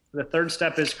create. The third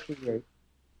step is create.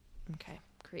 Okay,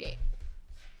 create.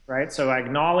 Right? So I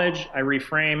acknowledge, I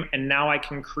reframe, and now I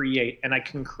can create. And I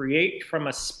can create from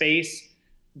a space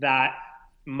that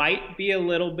might be a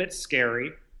little bit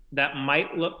scary, that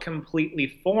might look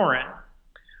completely foreign,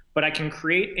 but I can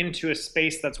create into a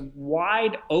space that's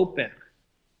wide open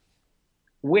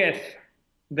with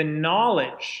the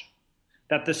knowledge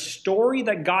that the story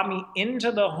that got me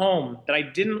into the home that I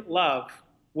didn't love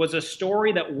was a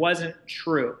story that wasn't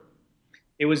true.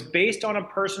 It was based on a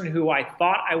person who I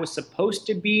thought I was supposed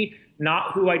to be,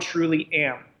 not who I truly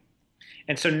am.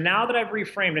 And so now that I've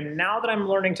reframed, and now that I'm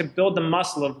learning to build the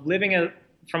muscle of living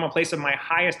from a place of my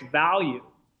highest value,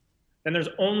 then there's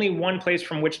only one place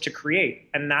from which to create,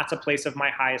 and that's a place of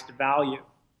my highest value.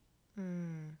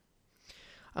 Oh,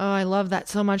 I love that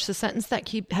so much. The sentence that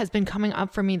has been coming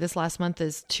up for me this last month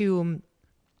is to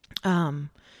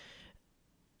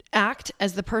act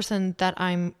as the person that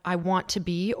I want to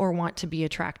be or want to be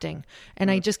attracting. And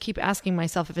I just keep asking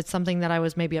myself if it's something that I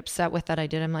was maybe upset with that I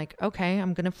did. I'm like, okay,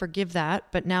 I'm going to forgive that.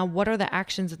 But now what are the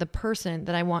actions of the person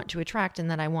that I want to attract and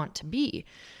that I want to be?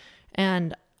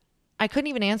 And I couldn't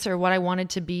even answer what I wanted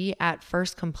to be at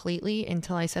first completely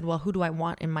until I said, well, who do I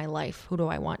want in my life? Who do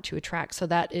I want to attract? So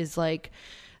that is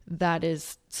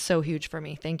so huge for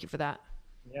me. Thank you for that.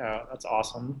 Yeah, that's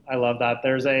awesome. I love that.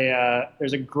 There's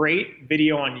a great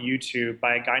video on YouTube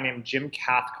by a guy named Jim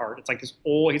Cathcart. It's like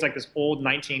he's like this old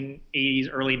 1980s,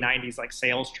 early 90s like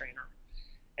sales trainer.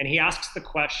 And he asks the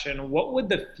question, what would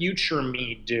the future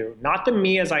me do? Not the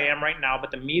me as I am right now,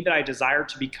 but the me that I desire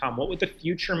to become. What would the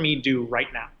future me do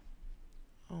right now?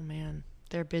 Oh man,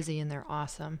 they're busy and they're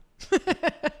awesome.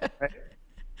 Right?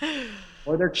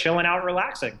 Or they're chilling out,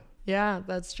 relaxing. Yeah,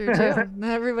 that's true too.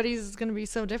 Everybody's going to be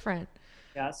so different.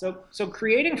 Yeah. So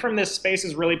creating from this space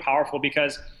is really powerful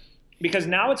because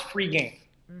now it's free game,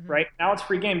 right? Now it's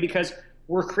free game because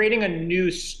we're creating a new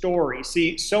story.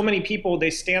 See, so many people, they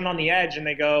stand on the edge and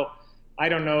they go, I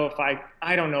don't know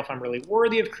if I'm really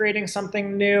worthy of creating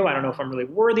something new. I don't know if I'm really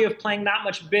worthy of playing that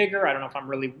much bigger. I don't know if I'm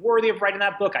really worthy of writing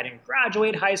that book. I didn't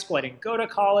graduate high school. I didn't go to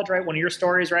college, right? One of your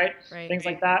stories, right? Things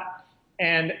like that.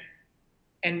 And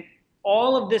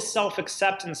all of this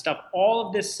self-acceptance stuff, all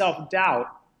of this self-doubt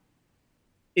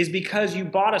is because you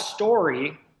bought a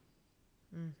story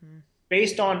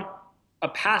based on a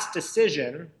past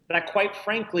decision that, quite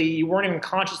frankly, you weren't even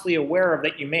consciously aware of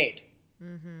that you made.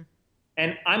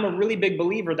 And I'm a really big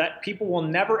believer that people will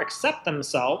never accept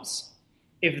themselves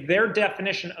if their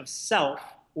definition of self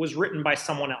was written by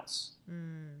someone else.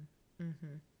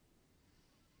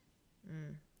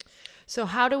 So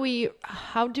how do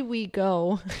we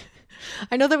go?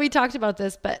 I know that we talked about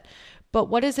this, but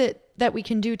what is it that we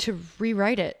can do to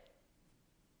rewrite it?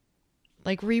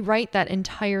 Like rewrite that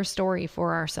entire story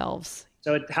for ourselves.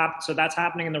 So that's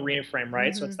happening in the reframe,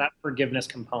 right? So it's that forgiveness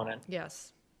component.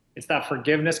 Yes. It's that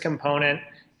forgiveness component,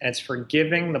 and it's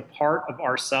forgiving the part of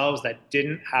ourselves that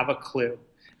didn't have a clue.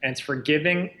 And it's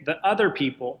forgiving the other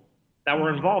people that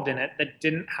were involved in it that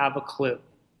didn't have a clue.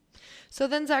 So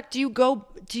then, Zach, do you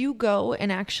go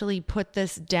and actually put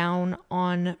this down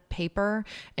on paper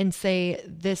and say,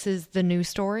 this is the new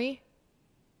story?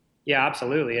 Yeah,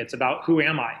 absolutely. It's about who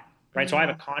am I, right? So I have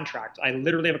a contract. I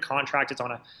literally have a contract. It's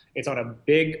on a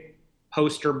big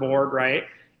poster board, right?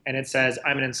 And it says,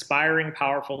 I'm an inspiring,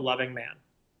 powerful, loving man.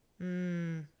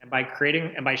 And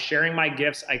by sharing my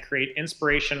gifts, I create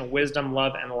inspiration, wisdom,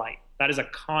 love, and light. That is a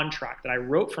contract that I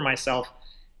wrote for myself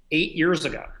 8 years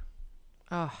ago.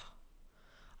 Oh,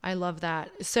 I love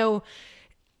that. So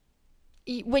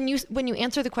when you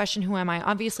answer the question, who am I?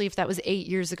 Obviously, if that was 8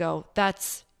 years ago,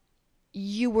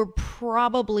 you were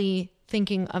probably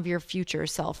thinking of your future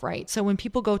self, right? So when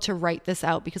people go to write this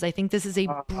out, because I think this is a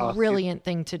brilliant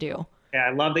thing to do. Yeah,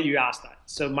 I love that you asked that.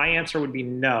 So my answer would be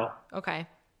no. Okay.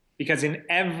 Because in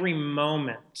every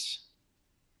moment,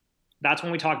 that's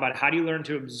when we talk about how do you learn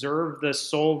to observe the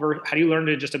soul, how do you learn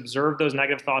to just observe those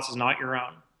negative thoughts as not your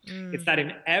own? It's that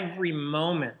in every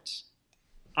moment,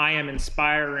 I am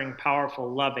inspiring,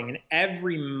 powerful, loving. In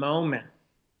every moment,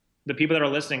 the people that are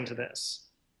listening to this,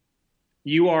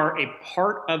 you are a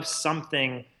part of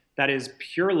something that is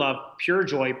pure love, pure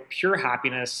joy, pure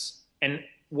happiness, and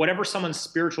whatever someone's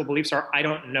spiritual beliefs are, I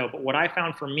don't know. But what I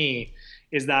found for me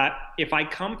is that if I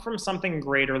come from something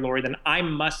greater, Lori, then I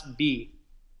must be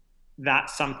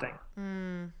that something.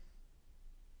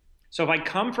 So if I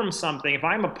come from something, if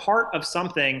I'm a part of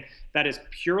something that is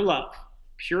pure love,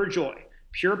 pure joy,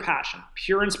 pure passion,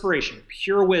 pure inspiration,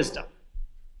 pure wisdom,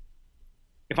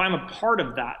 if I'm a part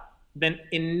of that, then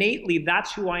innately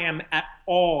that's who I am at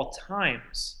all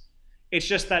times. It's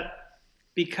just that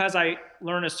because I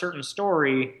learn a certain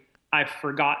story, I've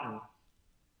forgotten.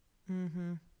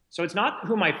 So it's not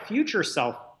who my future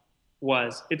self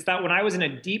was. It's that when I was in a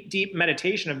deep, deep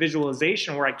meditation of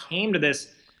visualization where I and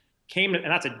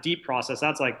that's a deep process.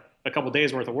 That's like a couple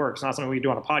days worth of work. It's not something we can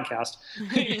do on a podcast.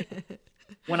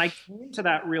 When I came to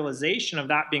that realization of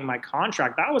that being my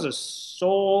contract, that was a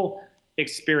soul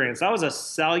experience. That was a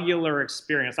cellular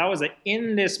experience. That was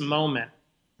in this moment.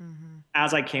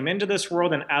 As I came into this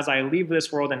world and as I leave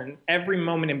this world, and in every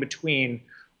moment in between,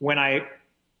 when I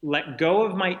let go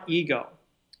of my ego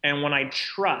and when I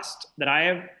trust that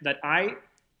I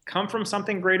come from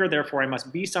something greater, therefore I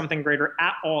must be something greater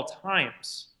at all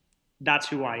times, that's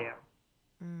who I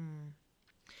am.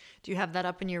 Do you have that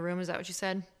up in your room? Is that what you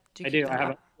said? I do. I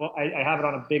have it. Well, I have it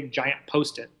on a big giant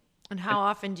Post-it. And how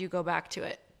often do you go back to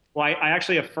it? Well, I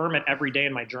actually affirm it every day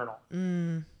in my journal.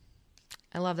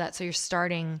 I love that. So you're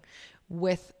starting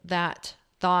with that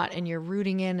thought and you're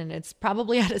rooting in, and it's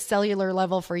probably at a cellular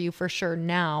level for you for sure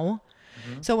now.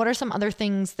 So what are some other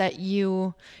things that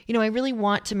I really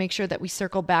want to make sure that we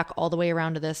circle back all the way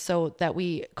around to this so that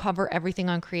we cover everything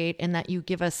on Create, and that you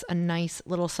give us a nice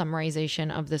little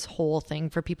summarization of this whole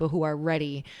thing for people who are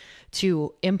ready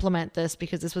to implement this,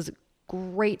 because this was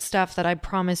great stuff that I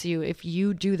promise you, if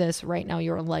you do this right now,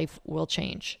 your life will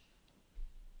change.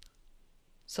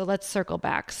 So let's circle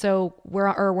back. So we're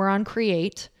on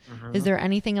Create. Is there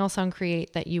anything else on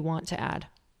Create that you want to add?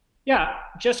 Yeah,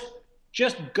 just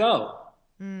go.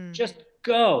 Just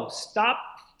go. Stop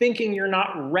thinking you're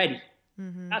not ready.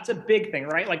 That's a big thing,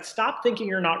 right? Like, stop thinking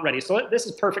you're not ready. So this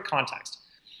is perfect context.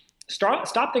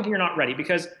 Stop thinking you're not ready,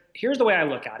 because here's the way I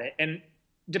look at it. And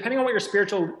depending on what your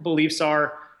spiritual beliefs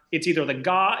are, it's either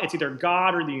God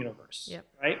or the universe,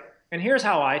 right? And here's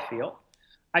how I feel.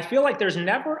 I feel like there's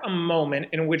never a moment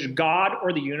in which God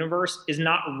or the universe is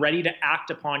not ready to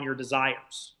act upon your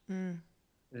desires.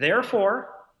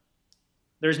 Therefore,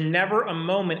 there's never a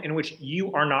moment in which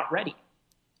you are not ready.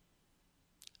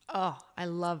 Oh, I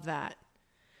love that.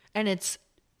 And it's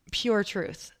pure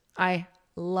truth. I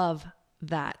love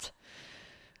that.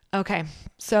 Okay,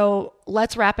 so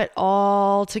let's wrap it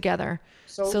all together.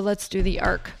 So let's do the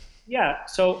arc. Yeah.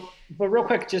 But real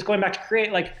quick, just going back to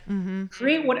Create, like,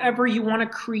 create whatever you want to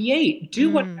create.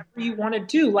 Do whatever you want to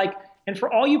do. Like, and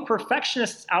for all you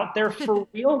perfectionists out there, for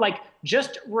real, like,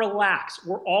 just relax.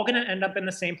 We're all going to end up in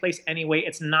the same place anyway.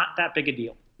 It's not that big a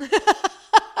deal.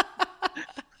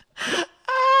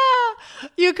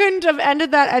 You couldn't have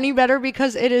ended that any better,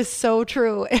 because it is so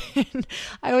true. And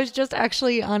I was just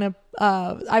actually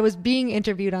I was being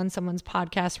interviewed on someone's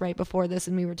podcast right before this,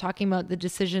 and we were talking about the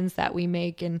decisions that we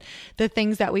make and the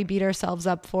things that we beat ourselves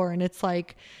up for. And it's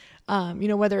like,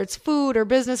 whether it's food or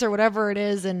business or whatever it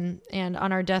is, and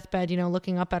on our deathbed,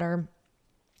 looking up at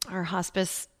our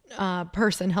hospice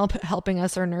person helping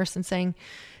us, our nurse, and saying,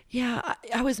 yeah,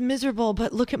 I was miserable,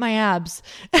 but look at my abs.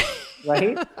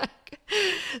 Right?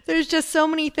 There's just so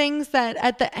many things that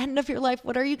at the end of your life,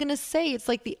 what are you going to say? It's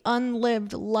like the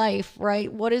unlived life,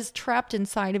 right? What is trapped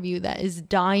inside of you that is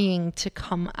dying to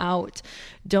come out?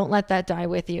 Don't let that die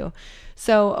with you.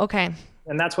 So, okay.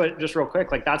 And that's what, just real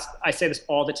quick, like, I say this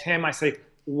all the time. I say,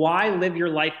 why live your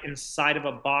life inside of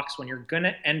a box when you're going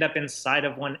to end up inside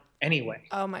of one anyway?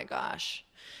 Oh my gosh.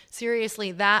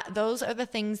 Seriously, those are the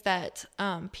things that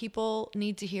people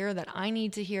need to hear, that I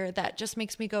need to hear, that just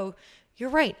makes me go, you're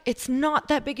right. It's not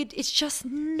that big. It's just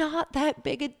not that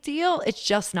big a deal. It's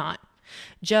just not.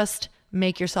 Just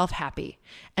make yourself happy.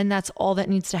 And that's all that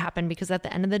needs to happen, because at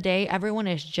the end of the day, everyone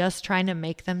is just trying to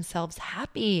make themselves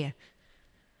happy.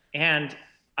 And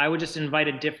I would just invite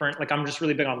a different, like, I'm just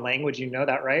really big on language. You know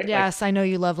that, right? Yes, I know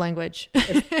you love language.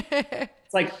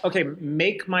 It's like, okay,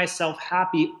 make myself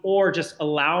happy, or just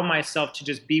allow myself to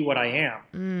just be what I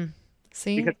am.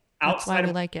 See? Because that's why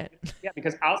we like it. Yeah,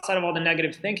 because outside of all the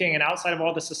negative thinking, and outside of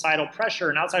all the societal pressure,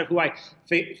 and outside of who I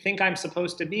think I'm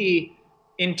supposed to be,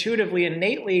 intuitively,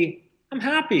 innately, I'm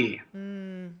happy.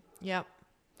 Yep.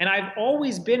 And I've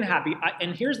always been happy.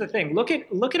 And here's the thing: look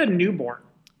at a newborn.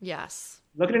 Yes.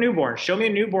 Look at a newborn. Show me a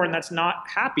newborn that's not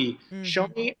happy. Show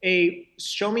me a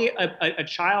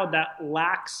child that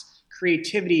lacks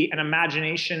creativity and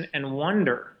imagination and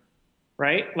wonder,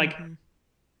 right? Like,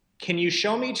 can you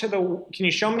show me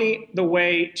the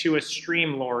way to a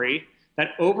stream, Lori,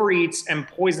 that overeats and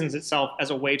poisons itself as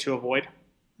a way to avoid?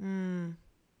 Think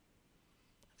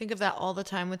of that all the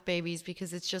time with babies,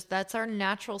 because it's just, that's our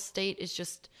natural state, is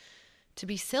just to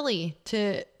be silly,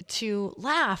 to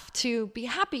laugh, to be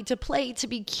happy, to play, to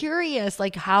be curious,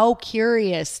 like, how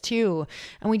curious too.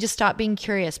 And we just stop being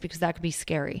curious because that could be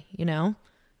scary,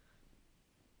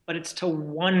 But it's to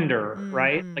wonder,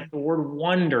 right? Like, the word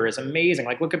wonder is amazing.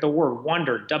 Like, look at the word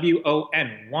wonder,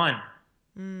 W-O-N, one.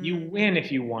 You win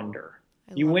if you wonder.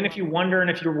 You win if you wonder, and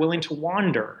if you're willing to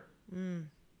wander.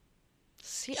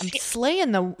 See,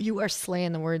 you are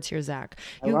slaying the words here, Zach.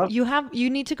 You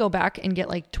need to go back and get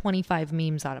like 25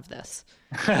 memes out of this.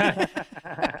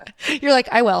 You're like,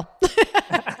 I will.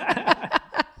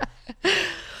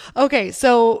 Okay.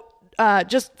 So,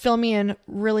 just fill me in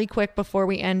really quick before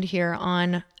we end here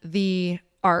on the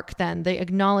arc, then the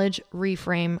acknowledge,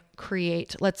 reframe,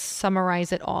 create. Let's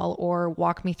summarize it all, or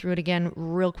walk me through it again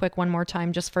real quick one more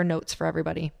time, just for notes for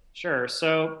everybody. Sure.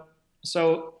 So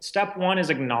step one is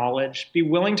acknowledge. Be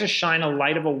willing to shine a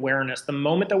light of awareness. The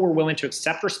moment that we're willing to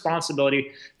accept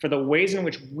responsibility for the ways in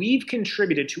which we've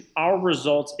contributed to our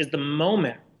results is the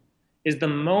moment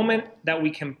that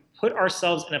we can put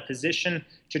ourselves in a position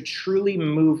to truly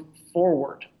move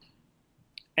forward.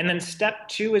 And then step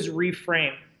two is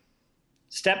reframe.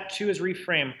 Step 2 is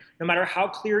reframe. No matter how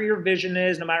clear your vision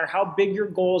is, no matter how big your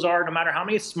goals are, no matter how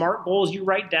many SMART goals you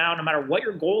write down, no matter what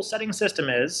your goal setting system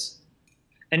is,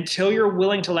 until you're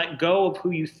willing to let go of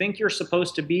who you think you're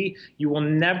supposed to be, you will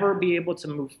never be able to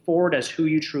move forward as who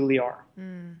you truly are.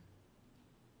 And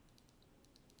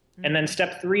then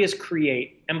step 3 is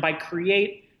create. And by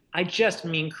create, I just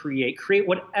mean create. Create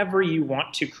whatever you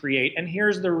want to create. And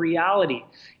here's the reality.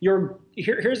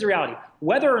 Here's the reality.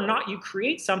 Whether or not you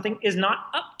create something is not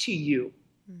up to you.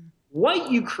 What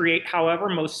you create, however,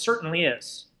 most certainly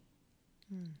is.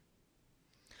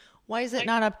 Why is it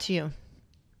not up to you?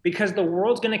 Because the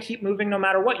world's going to keep moving no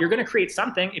matter what. You're going to create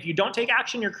something. If you don't take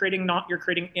action, you're creating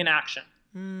inaction.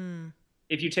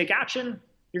 If you take action,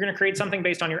 you're going to create something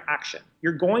based on your action.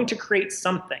 You're going to create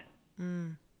something.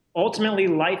 Ultimately,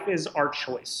 life is our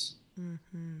choice.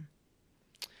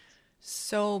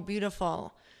 So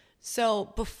beautiful.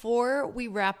 So before we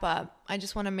wrap up, I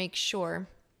just want to make sure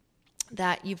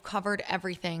that you've covered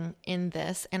everything in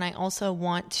this. And I also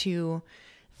want to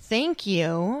thank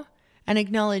you and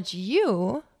acknowledge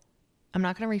you. I'm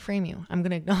not going to reframe you. I'm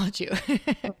going to acknowledge you.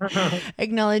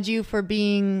 Acknowledge you for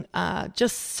being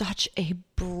just such a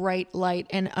bright light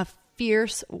and a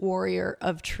fierce warrior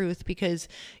of truth, because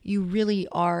you really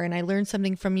are. And I learn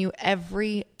something from you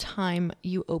every time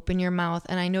you open your mouth.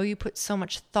 And I know you put so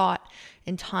much thought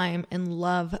and time and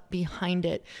love behind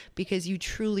it, because you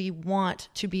truly want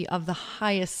to be of the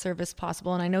highest service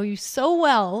possible. And I know you so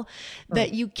well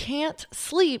that you can't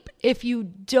sleep if you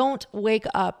don't wake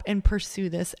up and pursue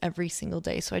this every single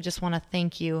day. So I just want to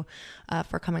thank you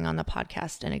for coming on the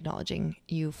podcast and acknowledging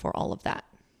you for all of that.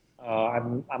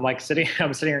 I'm sitting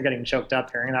here getting choked up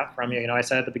hearing that from you. I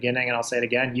said at the beginning, and I'll say it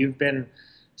again, you've been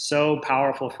so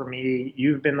powerful for me.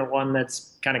 You've been the one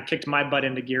that's kind of kicked my butt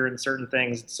into gear in certain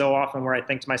things so often, where I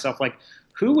think to myself, like,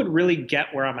 who would really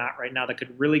get where I'm at right now that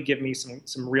could really give me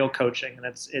some real coaching? And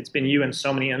it's been you in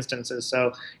so many instances.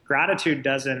 So gratitude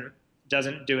doesn't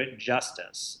do it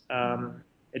justice.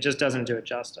 It just doesn't do it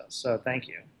justice. So thank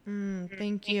you.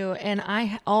 Thank you. And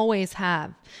I always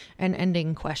have an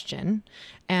ending question,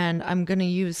 and I'm going to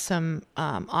use some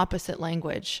opposite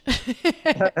language.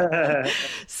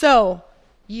 So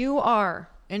you are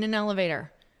in an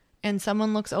elevator and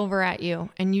someone looks over at you,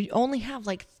 and you only have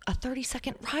like a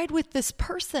 30-second ride with this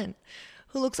person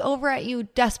who looks over at you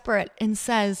desperate and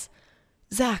says,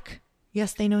 Zach,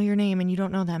 yes, they know your name and you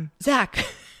don't know them. Zach,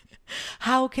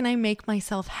 how can I make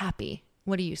myself happy?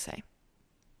 What do you say?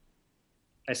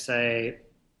 I say,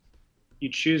 you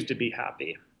choose to be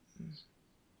happy.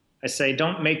 I say,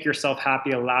 don't make yourself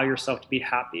happy, allow yourself to be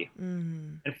happy.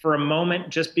 And for a moment,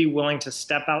 just be willing to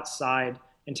step outside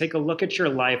and take a look at your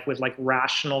life with like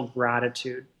rational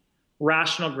gratitude.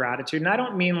 Rational gratitude. And I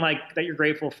don't mean like that you're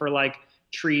grateful for like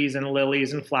trees and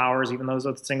lilies and flowers, even though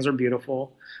those things are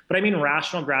beautiful. But I mean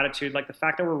rational gratitude, like the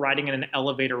fact that we're riding in an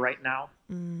elevator right now.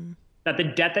 That the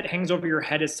debt that hangs over your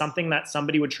head is something that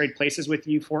somebody would trade places with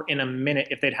you for in a minute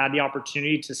if they'd had the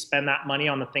opportunity to spend that money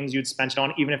on the things you'd spent it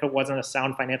on, even if it wasn't a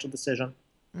sound financial decision.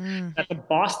 That the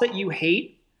boss that you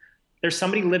hate, there's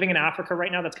somebody living in Africa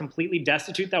right now that's completely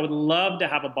destitute that would love to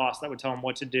have a boss that would tell them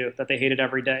what to do, that they hated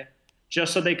every day,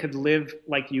 just so they could live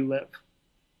like you live.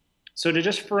 So to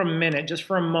just for a minute, just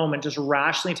for a moment, just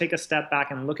rationally take a step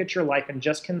back and look at your life and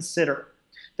just consider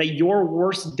that your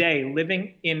worst day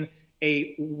living in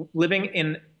a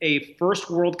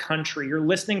first world country. You're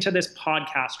listening to this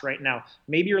podcast right now.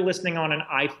 Maybe you're listening on an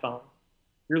iPhone.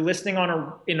 You're listening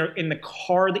on in the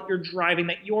car that you're driving,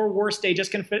 that your worst day, just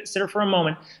consider for a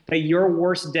moment that your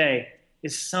worst day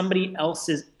is somebody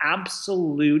else's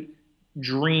absolute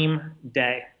dream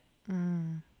day.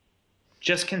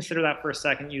 Just consider that for a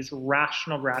second. Use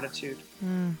rational gratitude.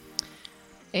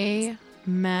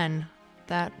 Amen.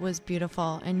 That was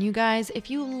beautiful. And you guys, if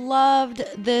you loved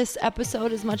this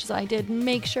episode as much as I did,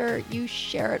 make sure you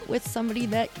share it with somebody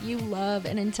that you love.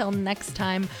 And until next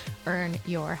time, earn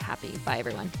your happy. Bye,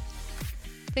 everyone.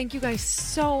 Thank you guys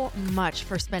so much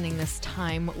for spending this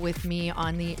time with me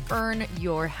on the Earn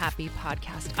Your Happy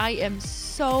podcast. I am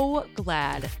so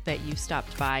glad that you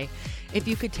stopped by. If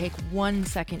you could take 1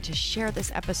 second to share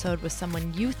this episode with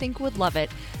someone you think would love it,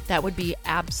 that would be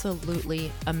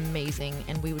absolutely amazing,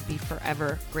 and we would be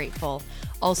forever grateful.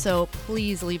 Also,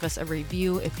 please leave us a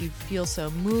review if you feel so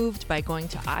moved by going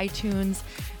to iTunes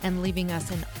and leaving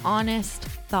us an honest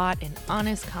thought, an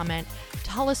honest comment.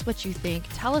 Tell us what you think.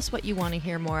 Tell us what you want to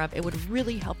hear more of. It would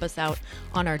really help us out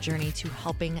on our journey to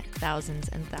helping thousands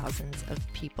and thousands of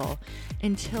people.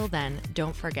 Until then,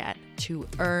 don't forget to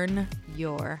earn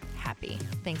your happy.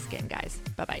 Thanks again, guys.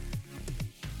 Bye-bye.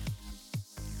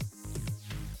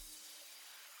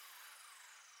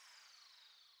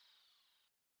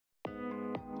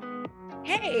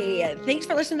 Hey, thanks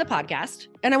for listening to the podcast.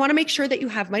 And I want to make sure that you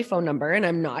have my phone number, and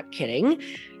I'm not kidding.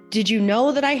 Did you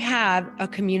know that I have a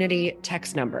community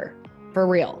text number? For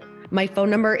real. My phone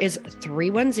number is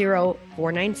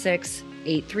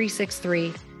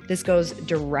 310-496-8363. This goes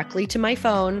directly to my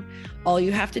phone. All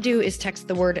you have to do is text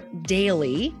the word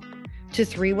daily to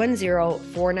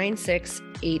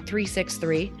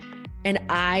 310-496-8363. And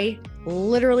I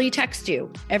literally text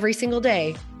you every single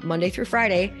day, Monday through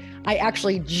Friday. I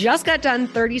actually just got done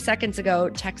 30 seconds ago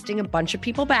texting a bunch of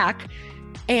people back,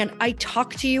 and I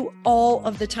talk to you all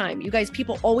of the time. You guys,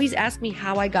 people always ask me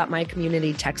how I got my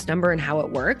community text number and how it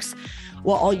works.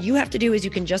 Well, all you have to do is you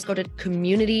can just go to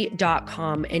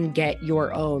community.com and get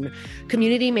your own.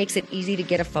 Community makes it easy to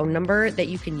get a phone number that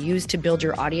you can use to build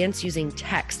your audience using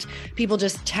text. People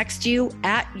just text you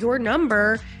at your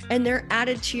number and they're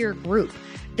added to your group.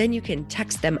 Then you can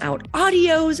text them out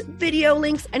audios, video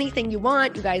links, anything you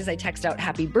want. You guys, I text out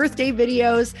happy birthday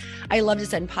videos. I love to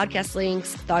send podcast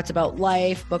links, thoughts about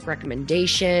life, book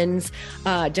recommendations,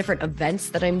 different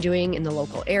events that I'm doing in the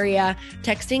local area.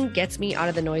 Texting gets me out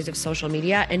of the noise of social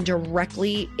media and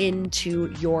directly into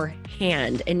your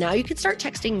hand. And now you can start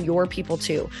texting your people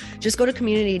too. Just go to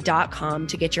community.com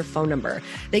to get your phone number.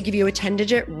 They give you a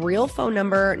 10-digit real phone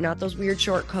number, not those weird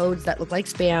short codes that look like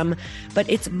spam, but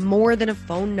it's more than a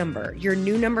phone number. Your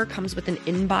new number comes with an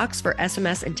inbox for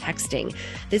SMS and texting.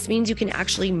 This means you can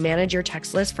actually manage your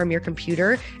text list from your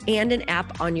computer and an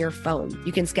app on your phone.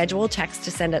 You can schedule text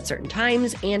to send at certain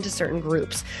times and to certain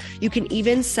groups. You can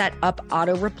even set up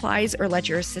auto replies or let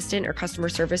your assistant or customer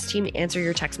service team answer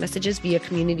your text messages via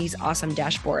Community's awesome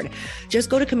dashboard.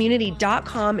 Just go to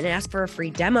community.com and ask for a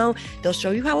free demo. They'll show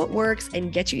you how it works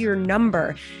and get you your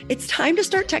number. It's time to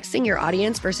start texting your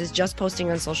audience versus just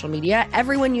posting on social media.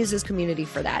 Everyone uses Community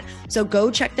for that. So go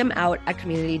check them out at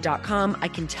community.com. I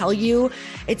can tell you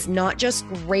it's not just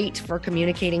great for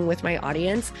communicating with my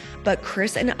audience, but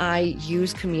Chris and I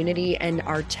use Community and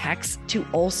our texts to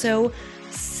also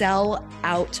sell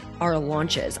out our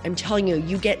launches. I'm telling you,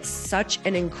 you get such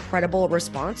an incredible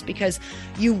response because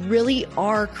you really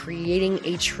are creating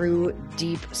a true,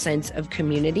 deep sense of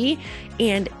community.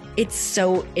 And it's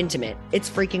so intimate. It's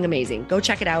freaking amazing. Go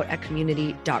check it out at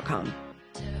community.com.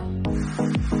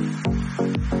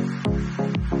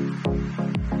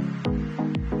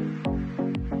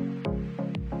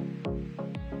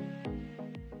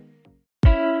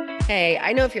 Hey,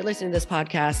 I know if you're listening to this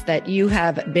podcast that you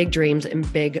have big dreams and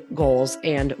big goals.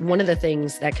 And one of the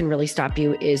things that can really stop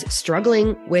you is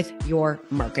struggling with your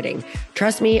marketing.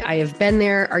 Trust me, I have been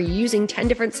there. Are you using 10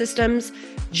 different systems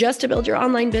just to build your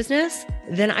online business?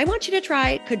 Then I want you to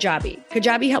try Kajabi.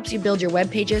 Kajabi helps you build your web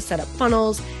pages, set up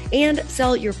funnels, and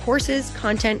sell your courses,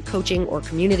 content, coaching, or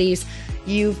communities.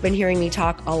 You've been hearing me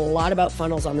talk a lot about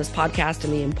funnels on this podcast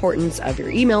and the importance of your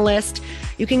email list.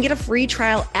 You can get a free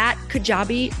trial at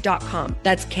kajabi.com.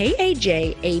 That's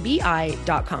Kajabi.com.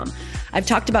 I've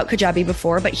talked about Kajabi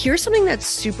before, but here's something that's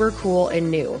super cool and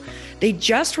new. They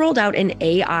just rolled out an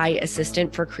AI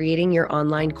assistant for creating your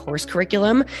online course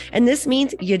curriculum. And this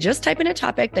means you just type in a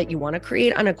topic that you want to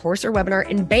create on a course or webinar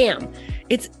and bam,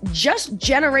 it just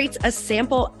generates a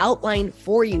sample outline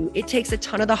for you. It takes a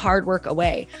ton of the hard work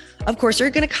away. Of course, you're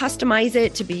going to customize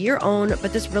it to be your own,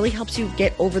 but this really helps you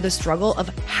get over the struggle of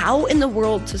how in the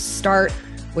world to start,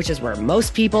 which is where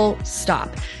most people stop.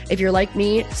 If you're like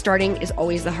me, starting is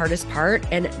always the hardest part,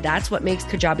 and that's what makes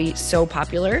Kajabi so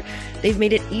popular. They've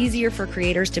made it easier for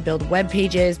creators to build web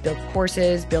pages, build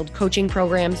courses, build coaching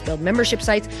programs, build membership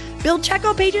sites, build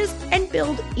checkout pages, and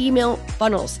build email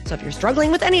funnels. So if you're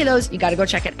struggling with any of those, you got to go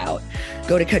check it out.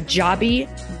 Go to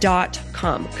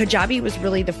kajabi.com. Kajabi was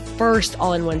really the first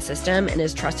all-in-one system and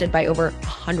is trusted by over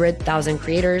 100,000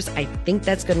 creators. I think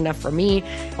that's good enough for me.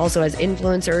 Also has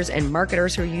influencers and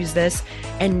marketers who use this.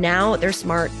 And now their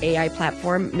smart AI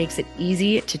platform makes it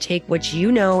easy to take what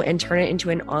you know and turn it into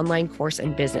an online course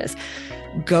and business.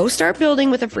 Go start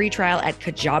building with a free trial at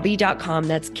kajabi.com.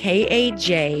 That's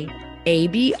Kajabi.com.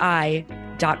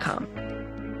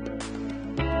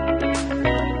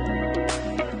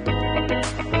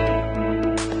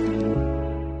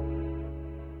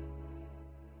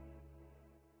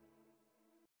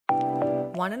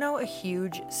 Want to know a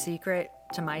huge secret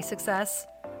to my success?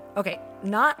 Okay,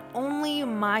 not only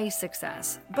my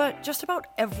success, but just about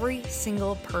every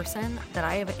single person that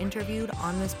I have interviewed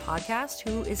on this podcast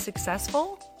who is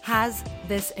successful has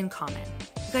this in common.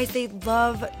 You guys, they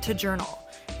love to journal.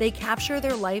 They capture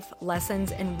their life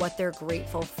lessons and what they're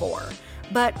grateful for.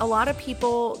 But a lot of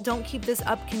people don't keep this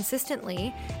up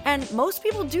consistently, and most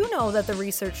people do know that the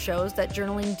research shows that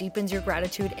journaling deepens your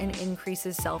gratitude and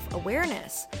increases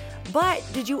self-awareness. But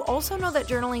did you also know that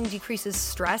journaling decreases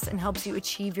stress and helps you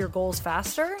achieve your goals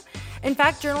faster? In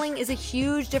fact, journaling is a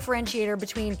huge differentiator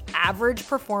between average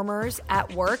performers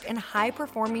at work and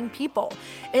high-performing people.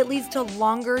 It leads to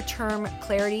longer-term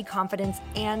clarity, confidence,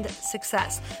 and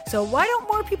success. So why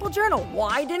don't more people journal?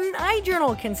 Why didn't I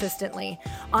journal consistently?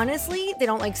 Honestly, they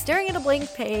don't like staring at a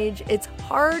blank page. It's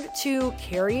hard to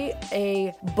carry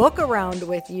a book around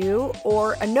with you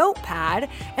or a notepad,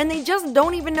 and they just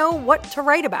don't even know what to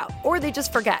write about, or they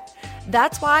just forget.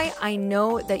 That's why I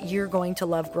know that you're going to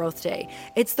love Growth Day.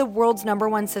 It's the world's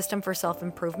 #1 system for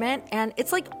self-improvement, and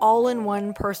it's like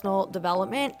all-in-one personal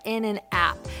development in an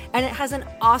app. And it has an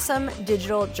awesome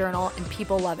digital journal, and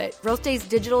people love it. Growth Day's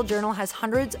digital journal has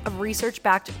hundreds of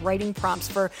research-backed writing prompts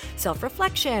for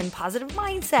self-reflection, positive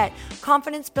mindset,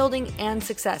 confidence building, and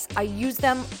success. I use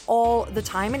them all the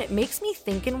time, and it makes me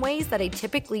think in ways that I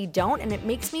typically don't, and it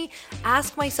makes me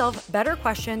ask myself better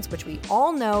questions, which we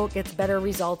all know gets better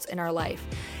results in our life.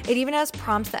 It even has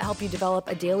prompts that help you develop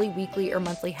a daily, weekly, or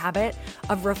monthly habit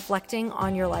of reflecting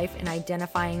on your life and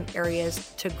identifying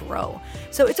areas to grow.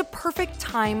 So it's a perfect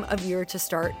time of year to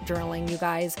start journaling, you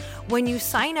guys. When you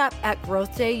sign up at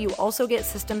Growth Day, you also get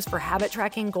systems for habit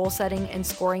tracking, goal setting, and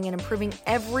scoring, and improving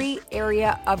every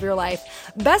area of your life.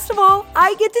 Best of all,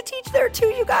 I get to teach there too,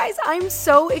 you guys. I'm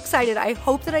so excited. I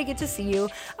hope that I get to see you.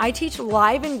 I teach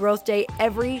live in Growth Day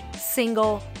every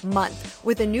single month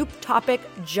with a new topic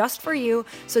just for you.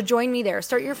 So join me there.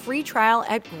 Start your free trial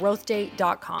at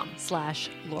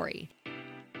growthday.com/Lori.